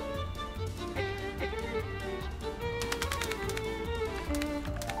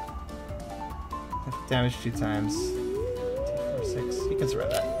 Damage 2 times. 2, 4, 6. You can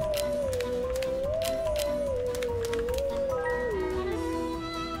survive that.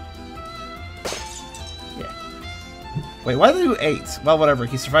 Wait, why did they do 8? Well, whatever.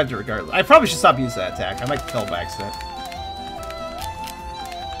 He survived it regardless. I probably should stop using that attack. I might kill him by accident.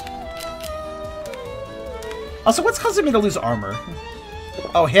 Also, what's causing me to lose armor?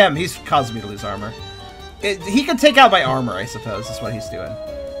 Oh, him. He's causing me to lose armor. He can take out my armor, I suppose. That's what he's doing.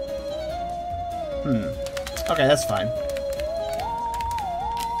 Okay, that's fine.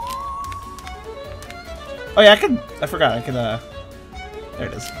 Oh, yeah, I forgot. I could, there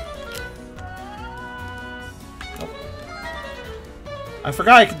it is. I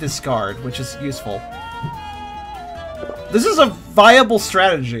forgot I could discard, which is useful. This is a viable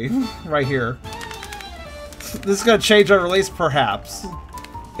strategy, right here. This is going to change on release, perhaps.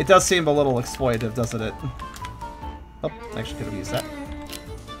 It does seem a little exploitative, doesn't it? Oh, actually could have used that.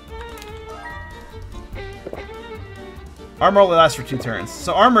 Armor only lasts for 2 turns.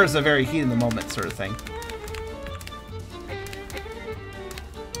 So armor is a very heat in the moment sort of thing.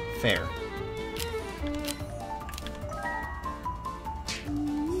 Fair.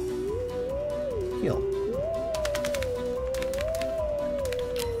 Heal.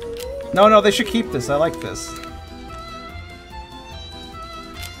 No, they should keep this. I like this.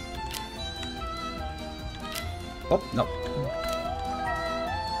 Oh, no.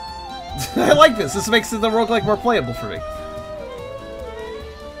 I like this. This makes the roguelike more playable for me.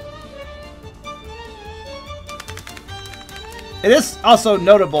 It is also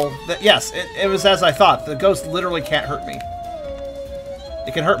notable that, yes, it was as I thought. The ghost literally can't hurt me.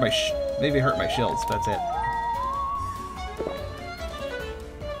 It can hurt my maybe hurt my shields, but that's it.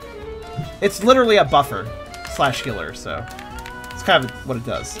 It's literally a buffer / healer, so it's kind of what it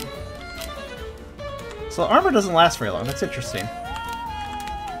does. So armor doesn't last very long. That's interesting.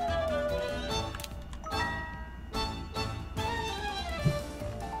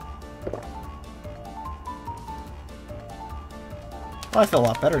 Well, I feel a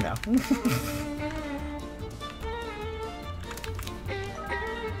lot better now.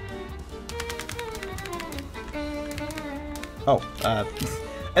 Oh,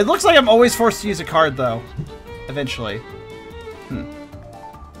 it looks like I'm always forced to use a card, though. Eventually.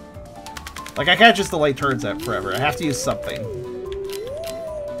 Like, I can't just delay turns out forever. I have to use something.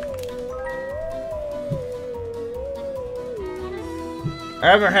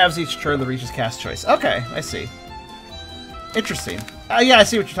 Rather halves each turn that reaches cast choice. Okay, I see. Interesting. Yeah, I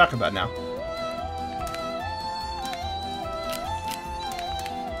see what you're talking about now.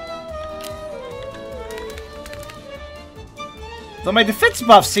 Though my defense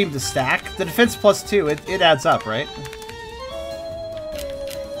buffs seem to stack. The defense plus 2, it adds up, right?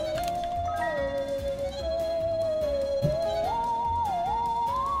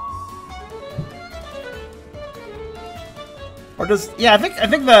 Or does... Yeah, I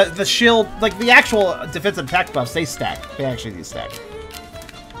think the shield... Like, the actual defense and attack buffs, they stack. They actually do stack.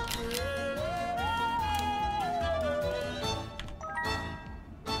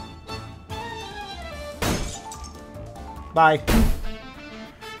 Bye.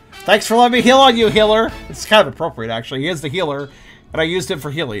 Thanks for letting me heal on you, healer. It's kind of appropriate, actually. He is the healer, and I used him for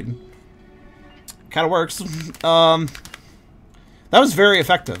healing. Kind of works. That was very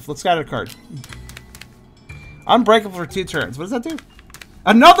effective. Let's get a card. Unbreakable for 2 turns. What does that do?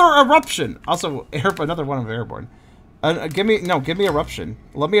 Another eruption. Also, another one of airborne. Give me eruption.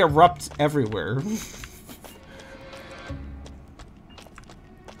 Let me erupt everywhere.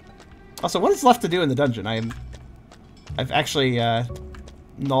 Also, what is left to do in the dungeon? I've actually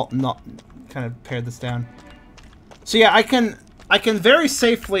not kind of pared this down. So yeah, I can very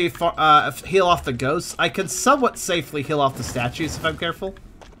safely heal off the ghosts. I can somewhat safely heal off the statues if I'm careful.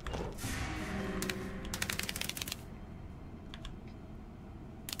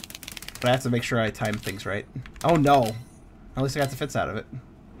 But I have to make sure I time things right. Oh no! At least I got the fits out of it.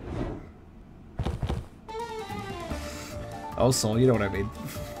 Oh, soul, you know what I mean.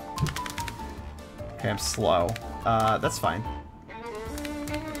 Okay, I'm slow. That's fine.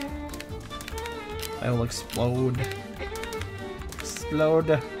 I will explode.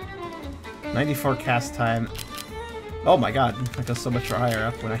 Explode. 94 cast time. Oh my god, that goes so much higher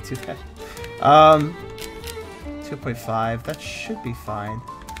up when I do that. 2.5. That should be fine.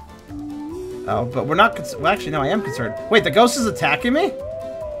 Oh, but we're not. Well, actually, no, I am concerned. Wait, the ghost is attacking me?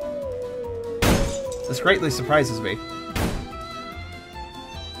 This greatly surprises me.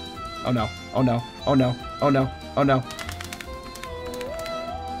 Oh no! Oh no! Oh no! Oh no! Oh no!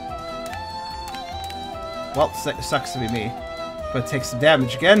 Well, sucks to be me, but it takes some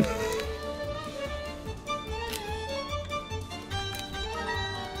damage again.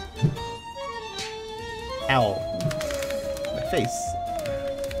 Ow! My face.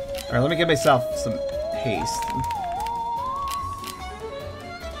 All right, let me give myself some haste.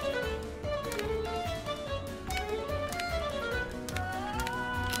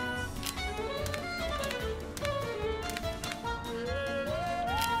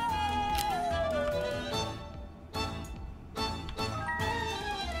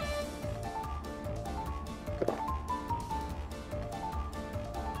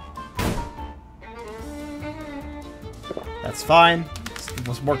 That's fine. I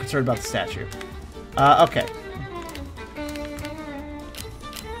was more concerned about the statue. Okay.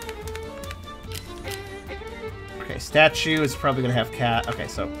 Okay, statue is probably gonna have cat. Okay,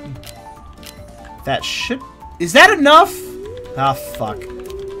 so that should. Is that enough? Ah, fuck.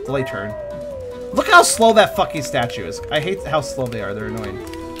 Delay turn. Look how slow that fucking statue is. I hate how slow they are. They're annoying.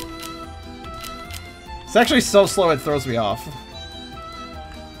 It's actually so slow it throws me off.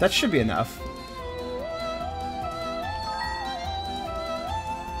 That should be enough.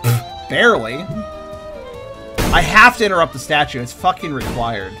 Barely. I have to interrupt the statue. It's fucking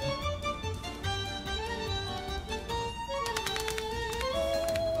required.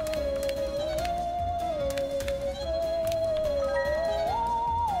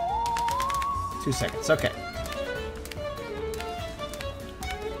 Two seconds. Okay.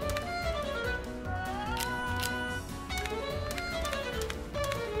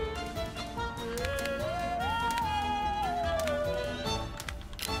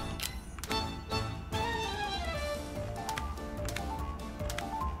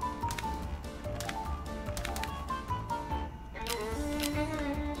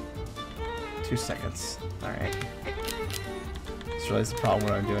 Seconds. Alright. Just realized the problem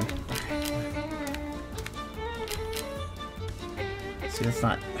what I'm doing. Okay. See, that's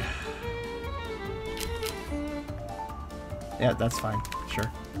not... Yeah, that's fine.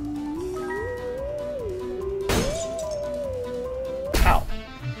 Sure. Ow.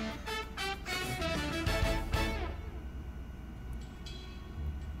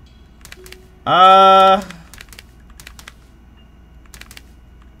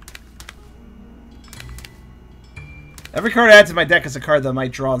 Every card I add to my deck is a card that I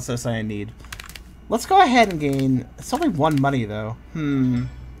might draw instead of something I need. Let's go ahead and gain... It's only 1 money, though.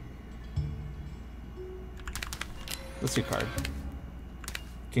 Let's do card.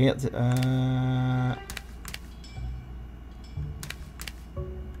 Gain it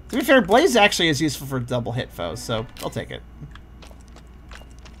to be fair, Blaze actually is useful for double hit foes, so I'll take it.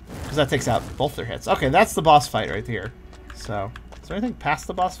 Because that takes out both their hits. Okay, that's the boss fight right here. So, is there anything past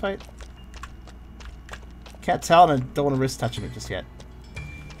the boss fight? Can't tell, and I don't want to risk touching it just yet.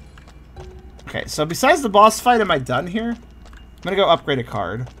 Okay, so besides the boss fight, am I done here? I'm going to go upgrade a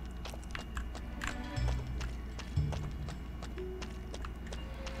card.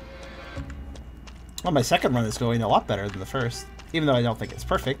 Well, my second run is going a lot better than the first, even though I don't think it's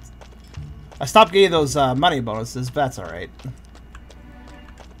perfect. I stopped getting those money bonuses, but that's alright.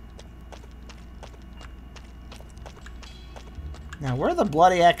 Now, where the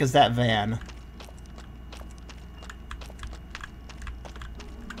bloody heck is that van?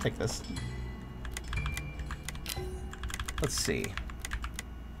 Take this. Let's see.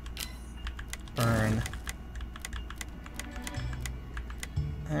 Burn.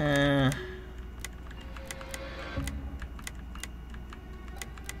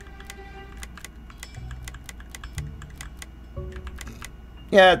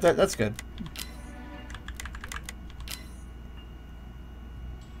 Yeah, that's good.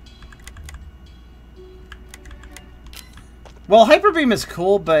 Well, Hyper Beam is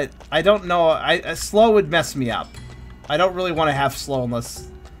cool, but I don't know. Slow would mess me up. I don't really want to have slow unless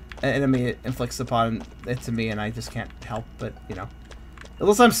an enemy inflicts upon it to me, and I just can't help but, you know.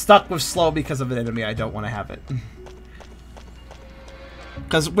 Unless I'm stuck with slow because of an enemy, I don't want to have it.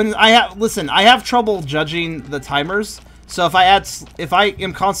 Because when I have trouble judging the timers. So if I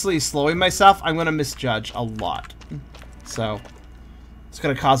am constantly slowing myself, I'm gonna misjudge a lot. So it's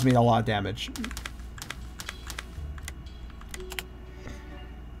gonna cause me a lot of damage.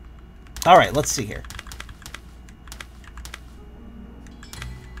 All right, let's see here.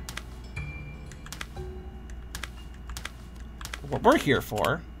 What we're here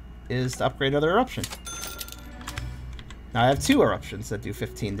for is to upgrade another eruption. Now I have 2 eruptions that do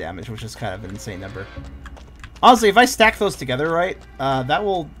 15 damage, which is kind of an insane number. Honestly, if I stack those together right,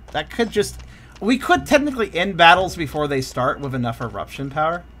 that could just... We could technically end battles before they start with enough eruption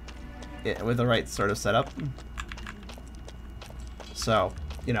power. With the right sort of setup. So,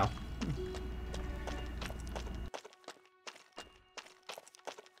 you know.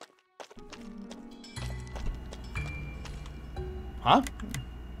 Huh?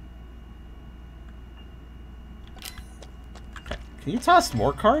 Okay. Can you toss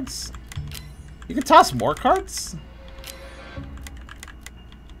more cards? You can toss more cards?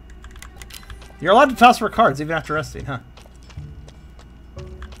 You're allowed to toss more cards even after resting, huh?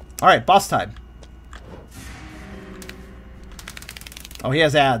 Alright, boss time. Oh, he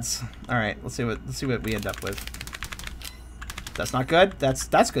has ads. Alright, let's see what we end up with. That's not good.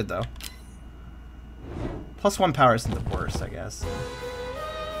 That's good though. +1 power isn't the worst, I guess.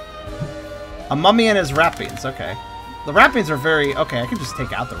 A mummy and his wrappings, okay. The wrappings are very... Okay, I can just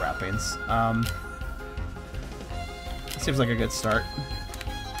take out the wrappings. Seems like a good start.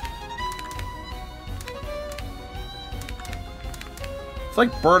 I feel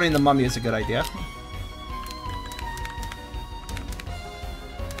like burning the mummy is a good idea.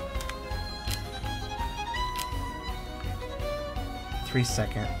 $3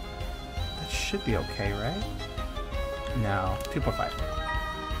 second. That should be okay, right? No. 2.5.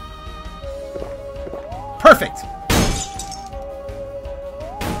 Perfect!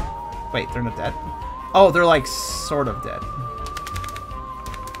 Wait, they're not dead? Oh, they're like sort of dead.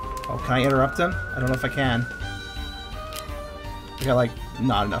 Oh, can I interrupt them? I don't know if I can. I got like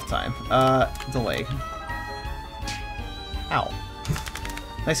not enough time. Delay. Ow.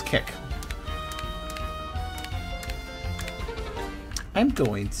 Nice kick. I'm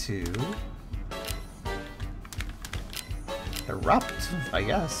going to erupt, I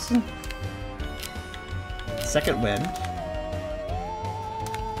guess. Second wind.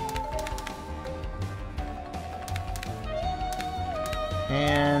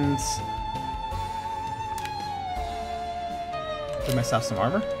 And give myself some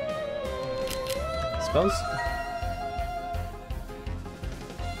armor, I suppose.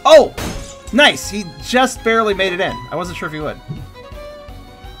 Oh! Nice! He just barely made it in. I wasn't sure if he would.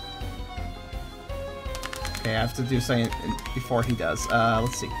 Okay, I have to do something before he does.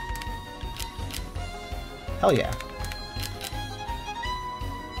 Let's see. Hell yeah.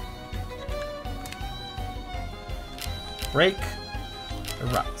 Break.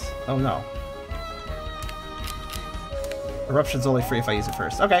 Erupt. Oh no. Eruption's only free if I use it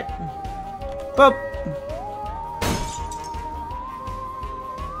first. Okay. Boop.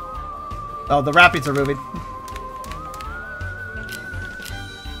 Oh, the rapids are moving.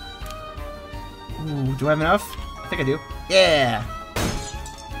 Ooh, do I have enough? I think I do. Yeah.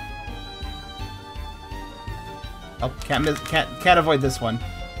 Oh, can't avoid this one.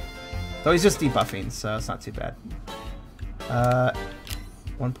 Though he's just debuffing, so it's not too bad.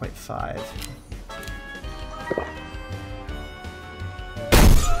 1.5.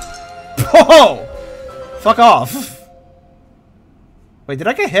 Oh! Fuck off! Wait, did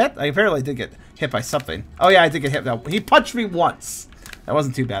I get hit? I apparently did get hit by something. Oh yeah, I did get hit though. He punched me once. That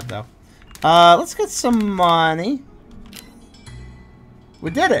wasn't too bad though. Let's get some money.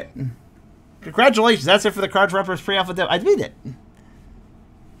 We did it! Congratulations, that's it for the Cardterrupters pre-alpha demo. I beat it!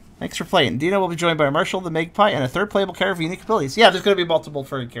 Thanks for playing. Dina will be joined by Marshall the Magpie and a third playable character with unique abilities. Yeah, there's going to be multiple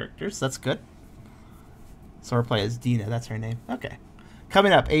furry characters. That's good. So we're playing as Dina. That's her name. Okay.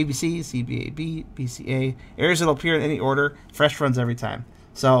 Coming up, ABC, CBAB, BCA. Areas that'll appear in any order. Fresh runs every time.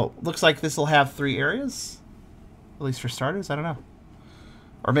 So, looks like this will have 3 areas. At least for starters. I don't know.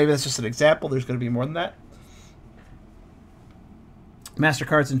 Or maybe that's just an example. There's going to be more than that. Master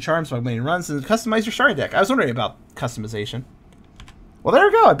cards and charms by winning runs. And customize your starting deck. I was wondering about customization. Well, there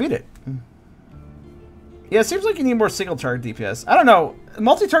we go. I beat it. Yeah, it seems like you need more single target DPS. I don't know.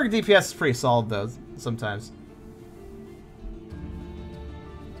 Multi-target DPS is pretty solid, though, sometimes.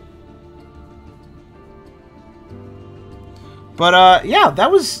 But, yeah, that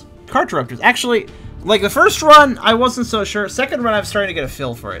was Cardterrupters. Actually, like, the first run, I wasn't so sure. Second run, I'm starting to get a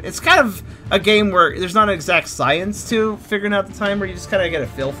feel for it. It's kind of a game where there's not an exact science to figuring out the timer. You just kind of get a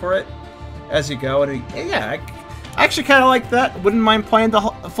feel for it as you go. And, yeah, I actually kind of like that. Wouldn't mind playing the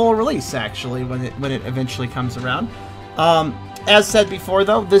full release, actually, when it eventually comes around. As said before,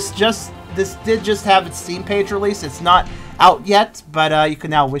 though, this did just have its Steam page release. It's not out yet, but you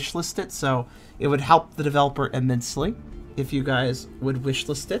can now wishlist it, so it would help the developer immensely if you guys would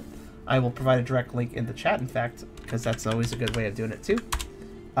wishlist it. I will provide a direct link in the chat, in fact, because that's always a good way of doing it, too.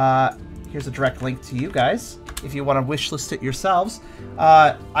 Here's a direct link to you guys if you want to wishlist it yourselves.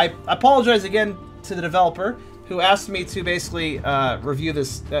 I apologize again to the developer, who asked me to basically review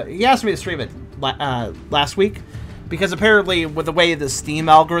this. He asked me to stream it last week, because apparently with the way the Steam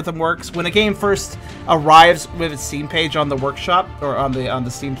algorithm works, when a game first arrives with its Steam page on the workshop, or on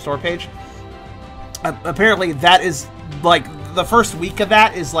the Steam store page, apparently that is, like, the first week of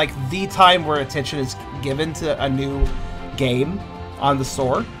that is, like, the time where attention is given to a new game on the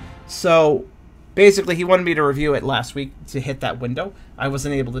store. So basically he wanted me to review it last week to hit that window. I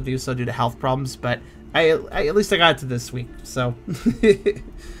wasn't able to do so due to health problems, but at least I got it to this week, so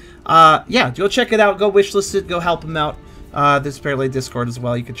yeah, go check it out, go wishlist it, go help him out. There's apparently a Discord as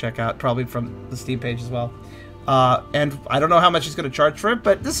well you can check out, probably from the Steam page as well. And I don't know how much he's going to charge for it,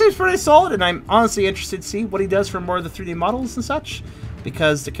 but this seems pretty solid, and I'm honestly interested to see what he does for more of the 3D models and such,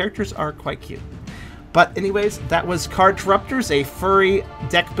 because the characters are quite cute. But anyways, that was Cardterrupters, a furry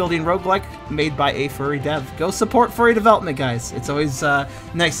deck-building roguelike made by a furry dev. Go support furry development, guys. It's always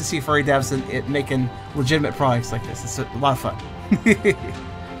nice to see furry devs making legitimate products like this. It's a lot of fun.